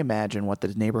can only imagine what the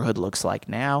neighborhood looks like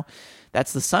now.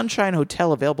 That's the Sunshine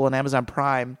Hotel, available on Amazon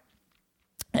Prime.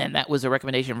 And that was a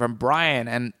recommendation from Brian.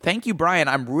 And thank you, Brian.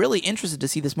 I'm really interested to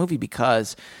see this movie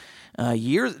because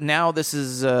years now, this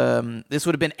would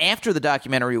have been after the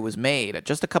documentary was made,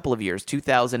 just a couple of years,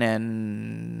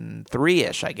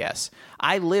 2003-ish, I guess.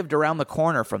 I lived around the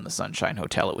corner from the Sunshine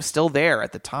Hotel. It was still there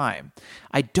at the time.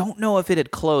 I don't know if it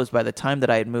had closed by the time that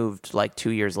I had moved, like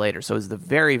 2 years later. So it was the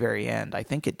very, very end. I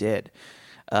think it did.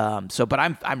 But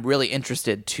I'm really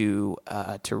interested to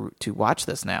watch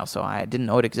this now. So I didn't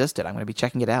know it existed. I'm going to be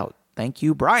checking it out. Thank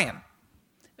you, Brian.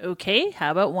 Okay,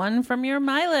 how about one from your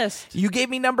My List? You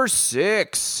gave me number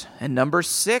 6. And number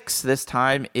 6 this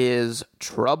time is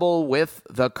Trouble with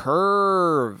the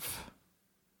Curve.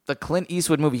 The Clint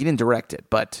Eastwood movie. He didn't direct it,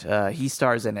 but he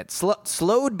stars in it.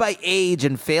 Slowed by age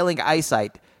and failing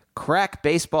eyesight, crack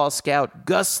baseball scout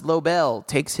Gus Lobel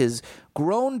takes his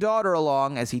grown daughter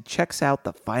along as he checks out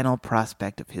the final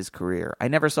prospect of his career. I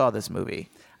never saw this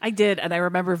movie. I did, and I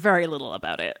remember very little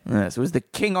about it. Yes, it was the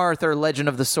King Arthur Legend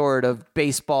of the Sword of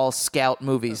baseball scout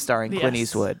movies starring Clint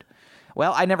Eastwood.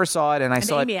 Well, I never saw it, and I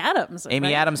saw Amy Adams.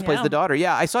 Amy Adams plays the daughter.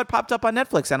 Yeah, I saw it popped up on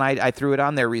Netflix, and I threw it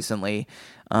on there recently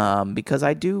because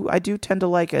I do tend to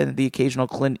like the occasional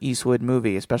Clint Eastwood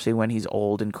movie, especially when he's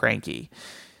old and cranky.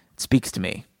 It speaks to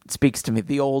me.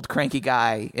 The old cranky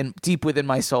guy deep within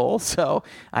my soul. So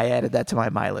I added that to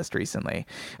my list recently.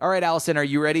 All right, Allison, are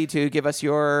you ready to give us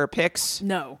your picks?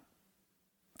 No.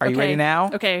 Are you ready now?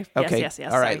 Okay. Yes.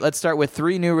 All right, let's start with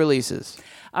 3 new releases.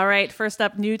 All right, first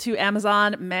up, new to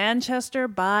Amazon, Manchester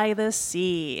by the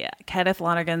Sea. Kenneth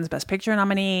Lonergan's Best Picture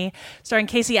nominee, starring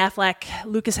Casey Affleck,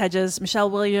 Lucas Hedges, Michelle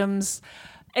Williams.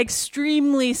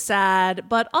 Extremely sad,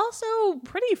 but also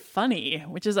pretty funny,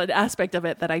 which is an aspect of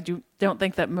it that I don't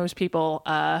think that most people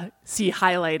see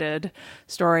highlighted.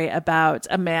 Story about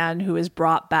a man who is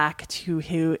brought back to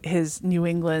his New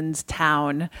England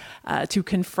town to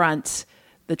confront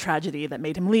the tragedy that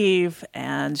made him leave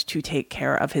and to take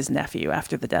care of his nephew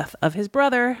after the death of his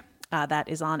brother. That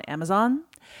is on Amazon.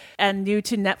 And new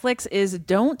to Netflix is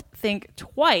Don't Think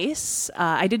Twice.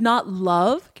 I did not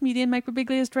love comedian Mike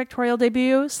Birbiglia's directorial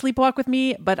debut, Sleepwalk with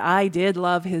Me, but I did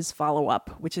love his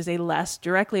follow-up, which is a less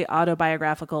directly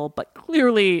autobiographical, but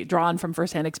clearly drawn from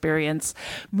firsthand experience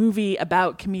movie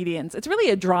about comedians. It's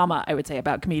really a drama, I would say,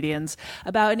 about comedians,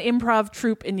 about an improv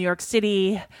troupe in New York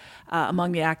City.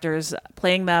 Among the actors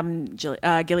playing them,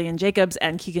 Gillian Jacobs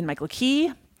and Keegan-Michael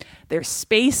Key. Their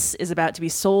space is about to be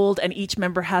sold, and each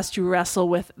member has to wrestle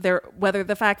with whether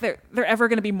the fact that they're ever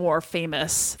going to be more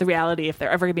famous, the reality if they're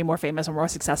ever going to be more famous or more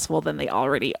successful than they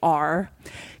already are.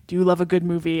 Do love a good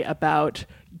movie about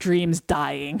dreams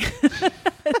dying.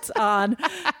 It's on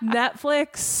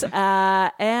Netflix.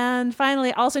 And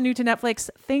finally, also new to Netflix,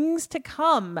 Things to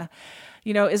Come.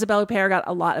 You know, Isabelle Huppert got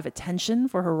a lot of attention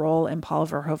for her role in Paul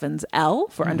Verhoeven's Elle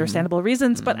for understandable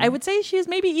reasons, but I would say she is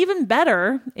maybe even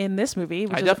better in this movie.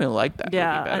 I definitely like that movie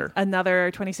better. Another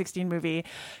 2016 movie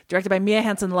directed by Mia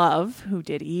Hansen-Løve, who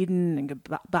did Eden and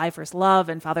Goodbye First Love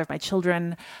and Father of My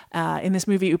Children. In this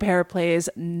movie, Huppert plays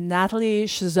Natalie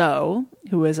Chazot,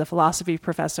 who is a philosophy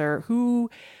professor who,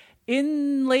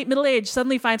 in late middle age,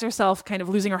 suddenly finds herself kind of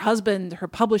losing her husband, her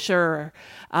publisher,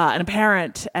 and a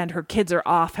parent, and her kids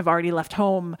have already left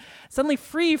home, suddenly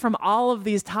free from all of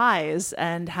these ties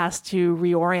and has to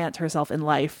reorient herself in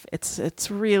life.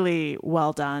 It's really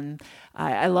well done.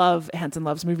 I love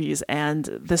Hansen-Løve's movies, and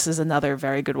this is another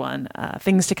very good one.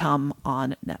 Things to Come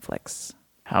on Netflix.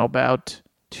 How about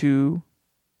 2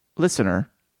 listener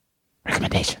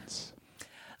recommendations?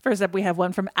 First up, we have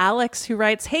one from Alex, who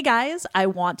writes, "Hey guys, I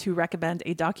want to recommend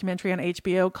a documentary on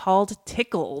HBO called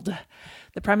Tickled.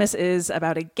 The premise is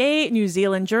about a gay New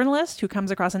Zealand journalist who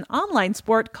comes across an online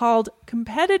sport called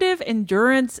competitive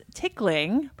endurance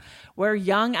tickling, where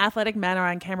young athletic men are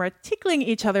on camera tickling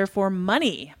each other for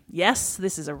money. Yes,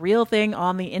 this is a real thing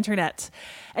on the internet.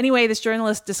 Anyway, this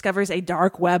journalist discovers a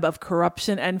dark web of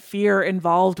corruption and fear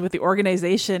involved with the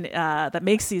organization that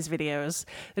makes these videos.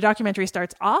 The documentary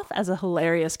starts off as a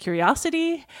hilarious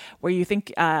curiosity where you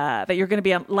think that you're going to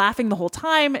be laughing the whole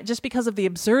time just because of the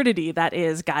absurdity that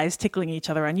is guys tickling each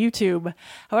other on YouTube.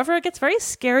 However, it gets very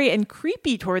scary and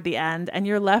creepy toward the end, and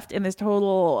you're left in this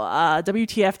total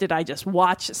WTF did I just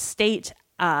watch state.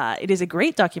 It is a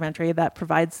great documentary that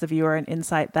provides the viewer an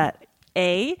insight that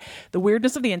A, the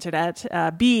weirdness of the internet,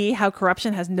 B, how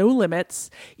corruption has no limits,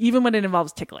 even when it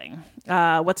involves tickling.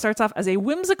 What starts off as a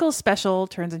whimsical special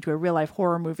turns into a real-life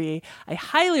horror movie. I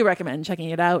highly recommend checking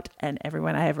it out, and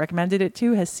everyone I have recommended it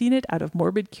to has seen it out of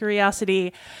morbid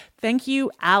curiosity. Thank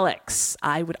you, Alex.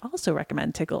 I would also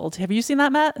recommend Tickled. Have you seen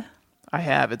that, Matt? I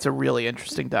have. It's a really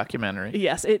interesting documentary.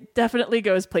 Yes, it definitely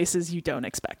goes places you don't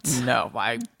expect. No,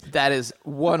 that is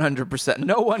 100%.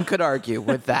 No one could argue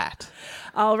with that.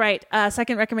 All right.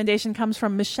 Second recommendation comes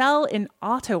from Michelle in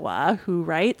Ottawa, who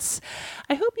writes,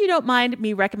 I hope you don't mind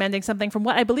me recommending something from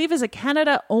what I believe is a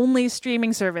Canada-only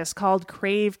streaming service called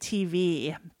Crave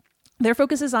TV. Their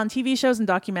focus is on TV shows and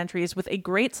documentaries with a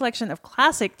great selection of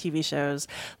classic TV shows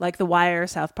like The Wire,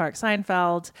 South Park,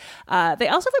 Seinfeld. They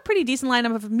also have a pretty decent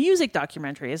lineup of music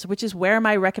documentaries, which is where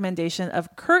my recommendation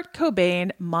of Kurt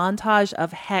Cobain, Montage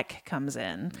of Heck, comes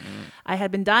in. I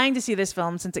had been dying to see this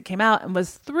film since it came out and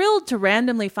was thrilled to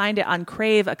randomly find it on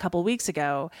Crave a couple weeks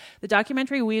ago. The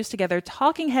documentary weaves together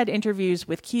talking head interviews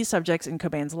with key subjects in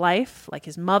Cobain's life, like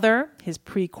his mother, his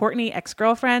pre-Courtney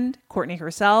ex-girlfriend, Courtney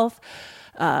herself,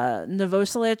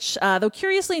 Novoselic, though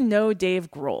curiously no Dave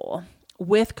Grohl,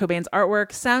 with Cobain's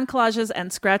artwork, sound collages,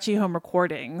 and scratchy home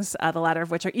recordings, the latter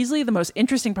of which are easily the most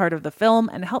interesting part of the film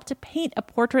and help to paint a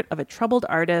portrait of a troubled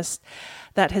artist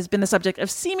that has been the subject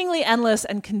of seemingly endless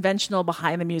and conventional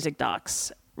behind-the-music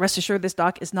docs. Rest assured, this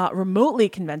doc is not remotely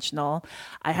conventional.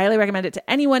 I highly recommend it to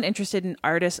anyone interested in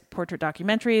artist portrait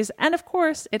documentaries. And of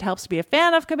course, it helps to be a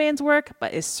fan of Cobain's work,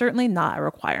 but is certainly not a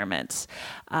requirement.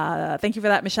 Thank you for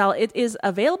that, Michelle. It is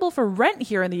available for rent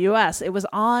here in the US. It was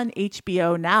on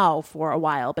HBO Now for a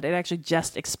while, but it actually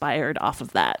just expired off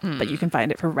of that. But you can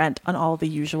find it for rent on all the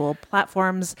usual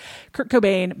platforms. Kurt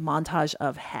Cobain, Montage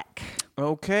of Heck.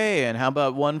 Okay, and how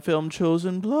about one film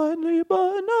chosen blindly by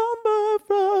number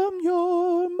from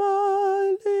your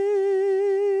my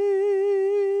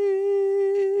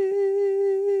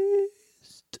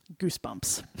list?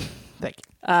 Goosebumps. Thank you.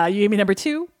 You gave me number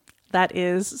 2. That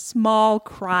is Small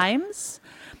Crimes.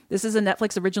 This is a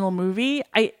Netflix original movie.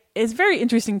 It's very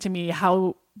interesting to me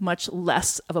how much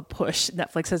less of a push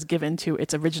Netflix has given to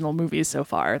its original movies so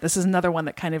far. This is another one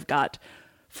that kind of got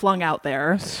flung out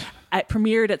there. It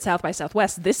premiered at South by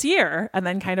Southwest this year and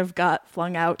then kind of got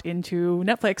flung out into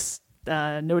Netflix,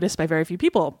 noticed by very few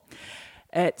people.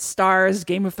 It stars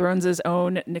Game of Thrones'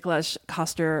 own Nicholas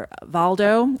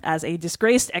Coster-Waldau as a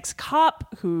disgraced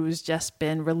ex-cop who's just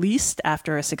been released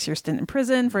after a 6-year stint in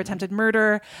prison for attempted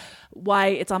murder. Why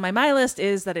it's on my list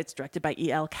is that it's directed by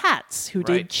E.L. Katz, who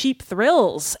did Cheap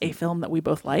Thrills, a film that we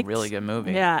both liked. Really good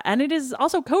movie. Yeah, and it is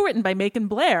also co-written by Macon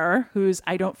Blair, whose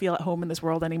I Don't Feel at Home in This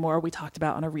World Anymore we talked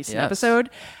about on a recent episode.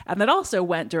 And that also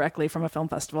went directly from a film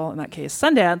festival, in that case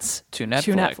Sundance, to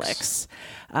Netflix.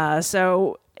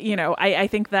 So, you know, I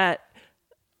think that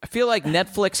I feel like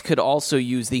Netflix could also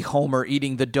use the Homer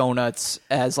eating the donuts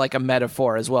as like a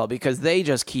metaphor as well, because they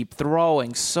just keep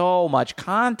throwing so much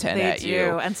content at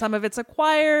you. And some of it's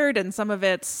acquired and some of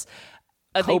it's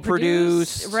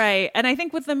co-produced. Right. And I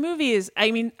think with the movies,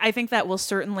 I mean, I think that will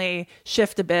certainly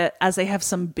shift a bit as they have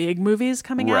some big movies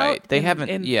coming out. They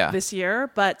haven't this year,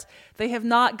 but they have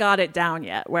not got it down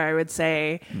yet where I would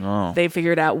say they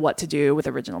figured out what to do with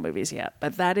original movies yet.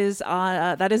 But that is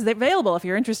available if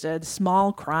you're interested.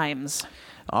 Small Crimes.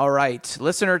 All right.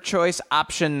 Listener choice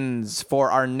options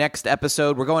for our next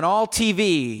episode. We're going all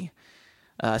TV.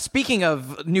 Speaking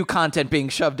of new content being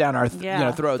shoved down our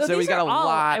throats, so we got a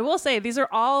lot. I will say these are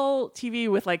all TV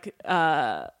with like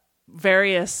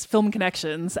various film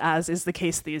connections, as is the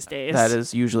case these days. That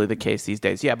is usually the case these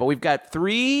days. Yeah, but we've got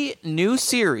 3 new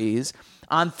series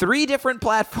on 3 different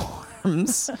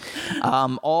platforms,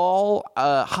 all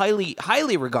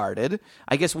highly regarded.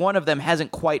 I guess one of them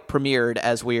hasn't quite premiered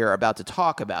as we are about to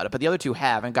talk about it, but the other 2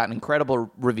 have and gotten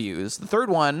incredible reviews. The third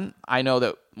one, I know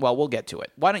that, well, we'll get to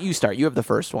it. Why don't you start? You have the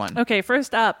first one. Okay,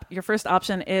 first up, your first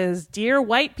option is Dear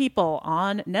White People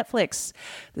on Netflix.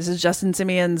 This is Justin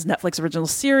Simeon's Netflix original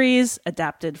series,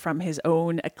 adapted from his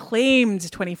own acclaimed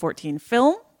 2014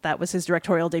 film. That was his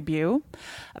directorial debut,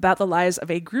 about the lives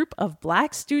of a group of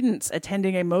Black students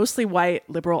attending a mostly white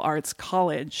liberal arts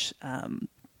college.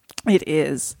 It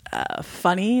is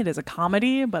funny. It is a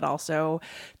comedy, but also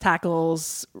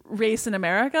tackles race in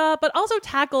America, but also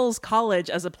tackles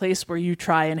college as a place where you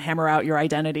try and hammer out your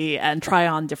identity and try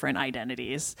on different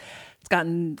identities. It's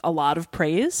gotten a lot of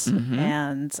praise,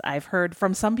 and I've heard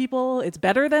from some people it's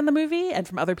better than the movie, and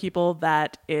from other people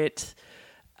that it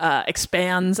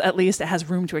expands, at least it has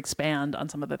room to expand on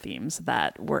some of the themes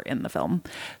that were in the film.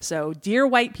 So Dear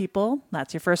White People,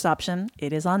 that's your first option.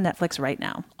 It is on Netflix right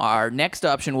now. Our next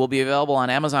option will be available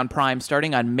on Amazon Prime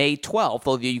starting on May 12th,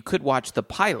 although you could watch the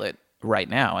pilot right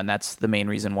now, and that's the main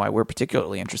reason why we're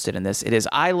particularly interested in this. It is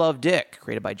I Love Dick,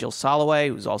 created by Jill Soloway,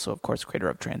 who's also, of course, creator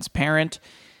of Transparent.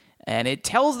 And it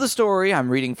tells the story, I'm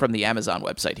reading from the Amazon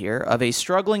website here, of a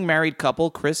struggling married couple,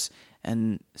 Chris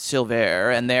and Silver,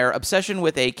 and their obsession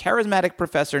with a charismatic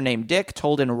professor named Dick,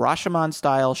 told in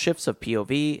Rashomon-style shifts of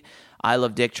POV. I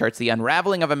Love Dick charts the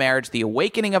unraveling of a marriage, the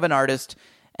awakening of an artist,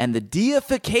 and the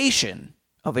deification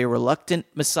of a reluctant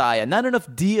messiah. Not enough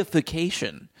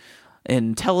deification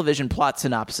in television plot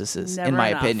synopsises, in my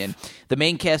opinion. The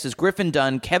main cast is Griffin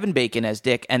Dunn, Kevin Bacon as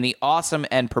Dick, and the awesome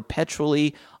and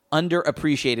perpetually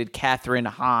underappreciated Catherine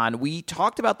Hahn. We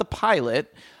talked about the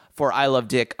pilot for I Love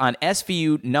Dick on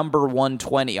SVU number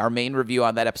 120. Our main review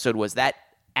on that episode was that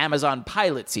Amazon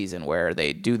pilot season where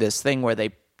they do this thing where they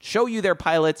show you their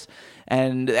pilots,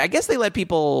 and I guess they let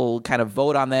people kind of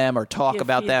vote on them or talk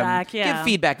about them, give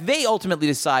feedback. They ultimately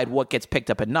decide what gets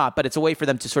picked up and not, but it's a way for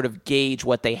them to sort of gauge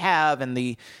what they have and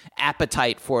the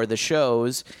appetite for the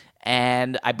shows.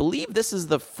 And I believe this is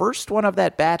the first one of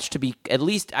that batch to be, at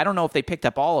least, I don't know if they picked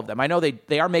up all of them. I know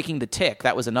they are making The Tick.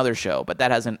 That was another show, but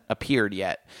that hasn't appeared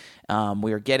yet.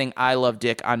 We are getting I Love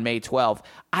Dick on May 12th.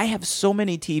 I have so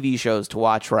many TV shows to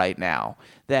watch right now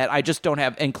that I just don't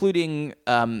have, including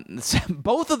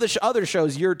both of the other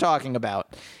shows you're talking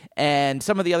about and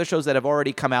some of the other shows that have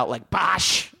already come out, like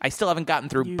Bosch. I still haven't gotten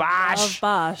through Bosch. Love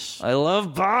Bosch. I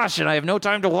love Bosch, and I have no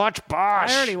time to watch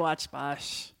Bosch. I already watched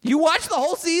Bosch. You watched the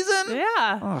whole season?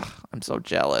 Yeah. Oh, I'm so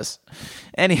jealous.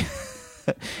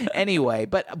 Anyway,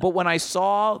 but when I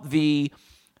saw the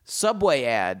Subway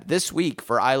ad this week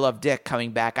for I Love Dick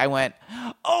coming back, I went,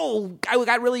 oh, I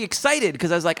got really excited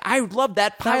because I was like, I love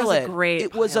that pilot.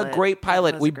 It was a great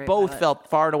pilot. We both felt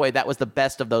far and away that was the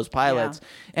best of those pilots. Yeah.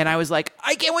 And I was like,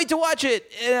 I can't wait to watch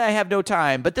it. I have no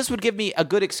time, but this would give me a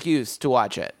good excuse to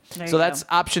watch it. So that's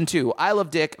option 2. I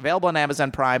Love Dick, available on Amazon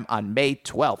Prime on May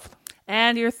 12th.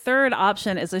 And your third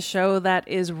option is a show that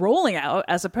is rolling out,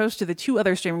 as opposed to the 2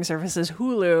 other streaming services.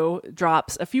 Hulu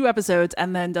drops a few episodes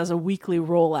and then does a weekly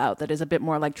rollout that is a bit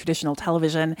more like traditional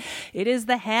television. It is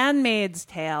The Handmaid's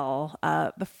Tale.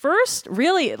 The first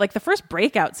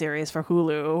breakout series for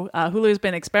Hulu. Hulu's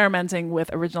been experimenting with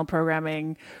original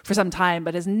programming for some time,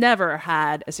 but has never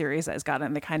had a series that has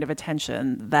gotten the kind of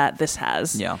attention that this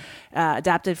has. Yeah.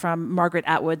 Adapted from Margaret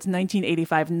Atwood's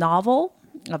 1985 novel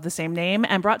of the same name,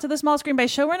 and brought to the small screen by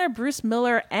showrunner Bruce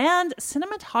Miller and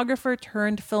cinematographer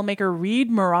turned filmmaker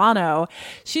Reed Morano.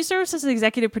 She serves as an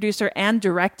executive producer and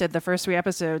directed the first 3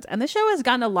 episodes, and the show has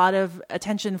gotten a lot of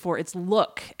attention for its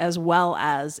look as well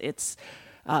as its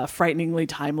frighteningly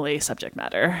timely subject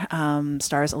matter.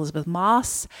 Stars Elizabeth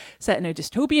Moss, set in a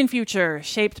dystopian future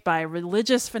shaped by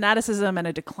religious fanaticism and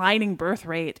a declining birth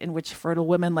rate, in which fertile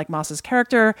women like Moss's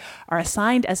character are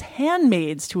assigned as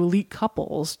handmaids to elite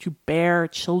couples to bear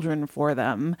children for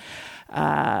them.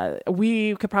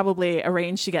 We could probably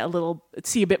arrange to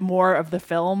see a bit more of the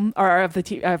film or of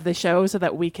the show, so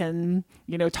that we can,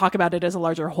 talk about it as a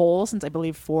larger whole, since I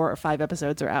believe 4 or 5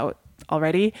 episodes are out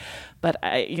already. But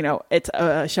it's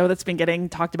a show that's been getting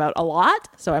talked about a lot,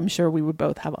 so I'm sure we would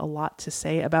both have a lot to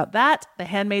say about that. The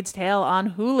Handmaid's Tale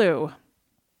on Hulu.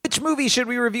 Which movie should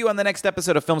we review on the next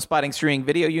episode of Filmspotting Streaming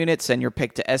Video Unit? Send your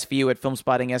pick to SVU at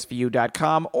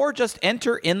filmspottingsvu.com, or just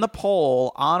enter in the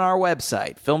poll on our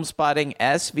website,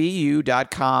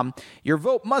 filmspottingsvu.com. Your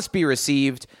vote must be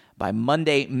received by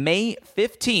Monday, May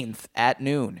 15th at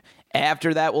noon.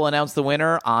 After that, we'll announce the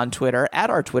winner on Twitter at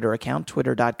our Twitter account,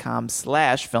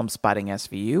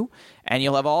 twitter.com/filmspottingsvu. And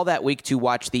you'll have all that week to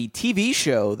watch the TV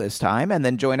show this time, and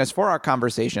then join us for our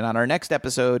conversation on our next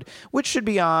episode, which should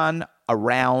be on or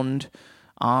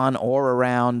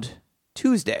around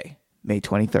Tuesday, May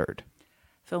 23rd.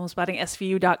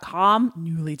 FilmspottingSVU.com,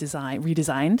 newly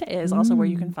redesigned, is also where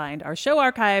you can find our show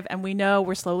archive. And we know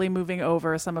we're slowly moving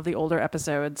over some of the older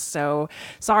episodes. So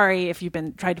sorry if you've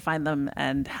been tried to find them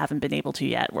and haven't been able to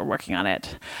yet. We're working on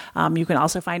it. You can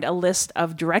also find a list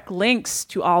of direct links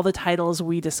to all the titles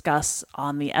we discuss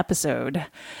on the episode.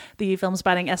 The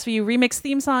Filmspotting SVU remix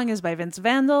theme song is by Vince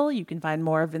Vandal. You can find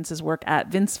more of Vince's work at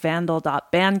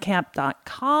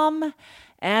vincevandal.bandcamp.com.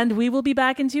 And we will be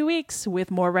back in 2 weeks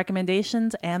with more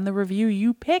recommendations and the review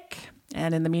you pick.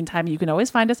 And in the meantime, you can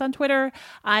always find us on Twitter.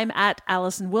 I'm at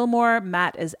Allison Wilmore.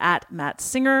 Matt is at Matt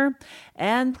Singer.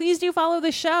 And please do follow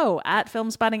the show at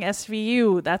Filmspotting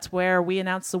SVU. That's where we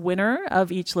announce the winner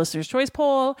of each Listener's Choice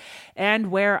poll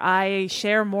and where I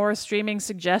share more streaming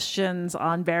suggestions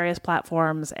on various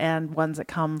platforms and ones that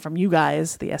come from you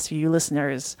guys, the SVU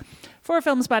listeners. For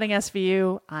Filmspotting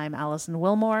SVU, I'm Allison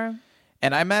Wilmore.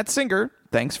 And I'm Matt Singer.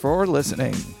 Thanks for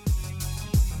listening.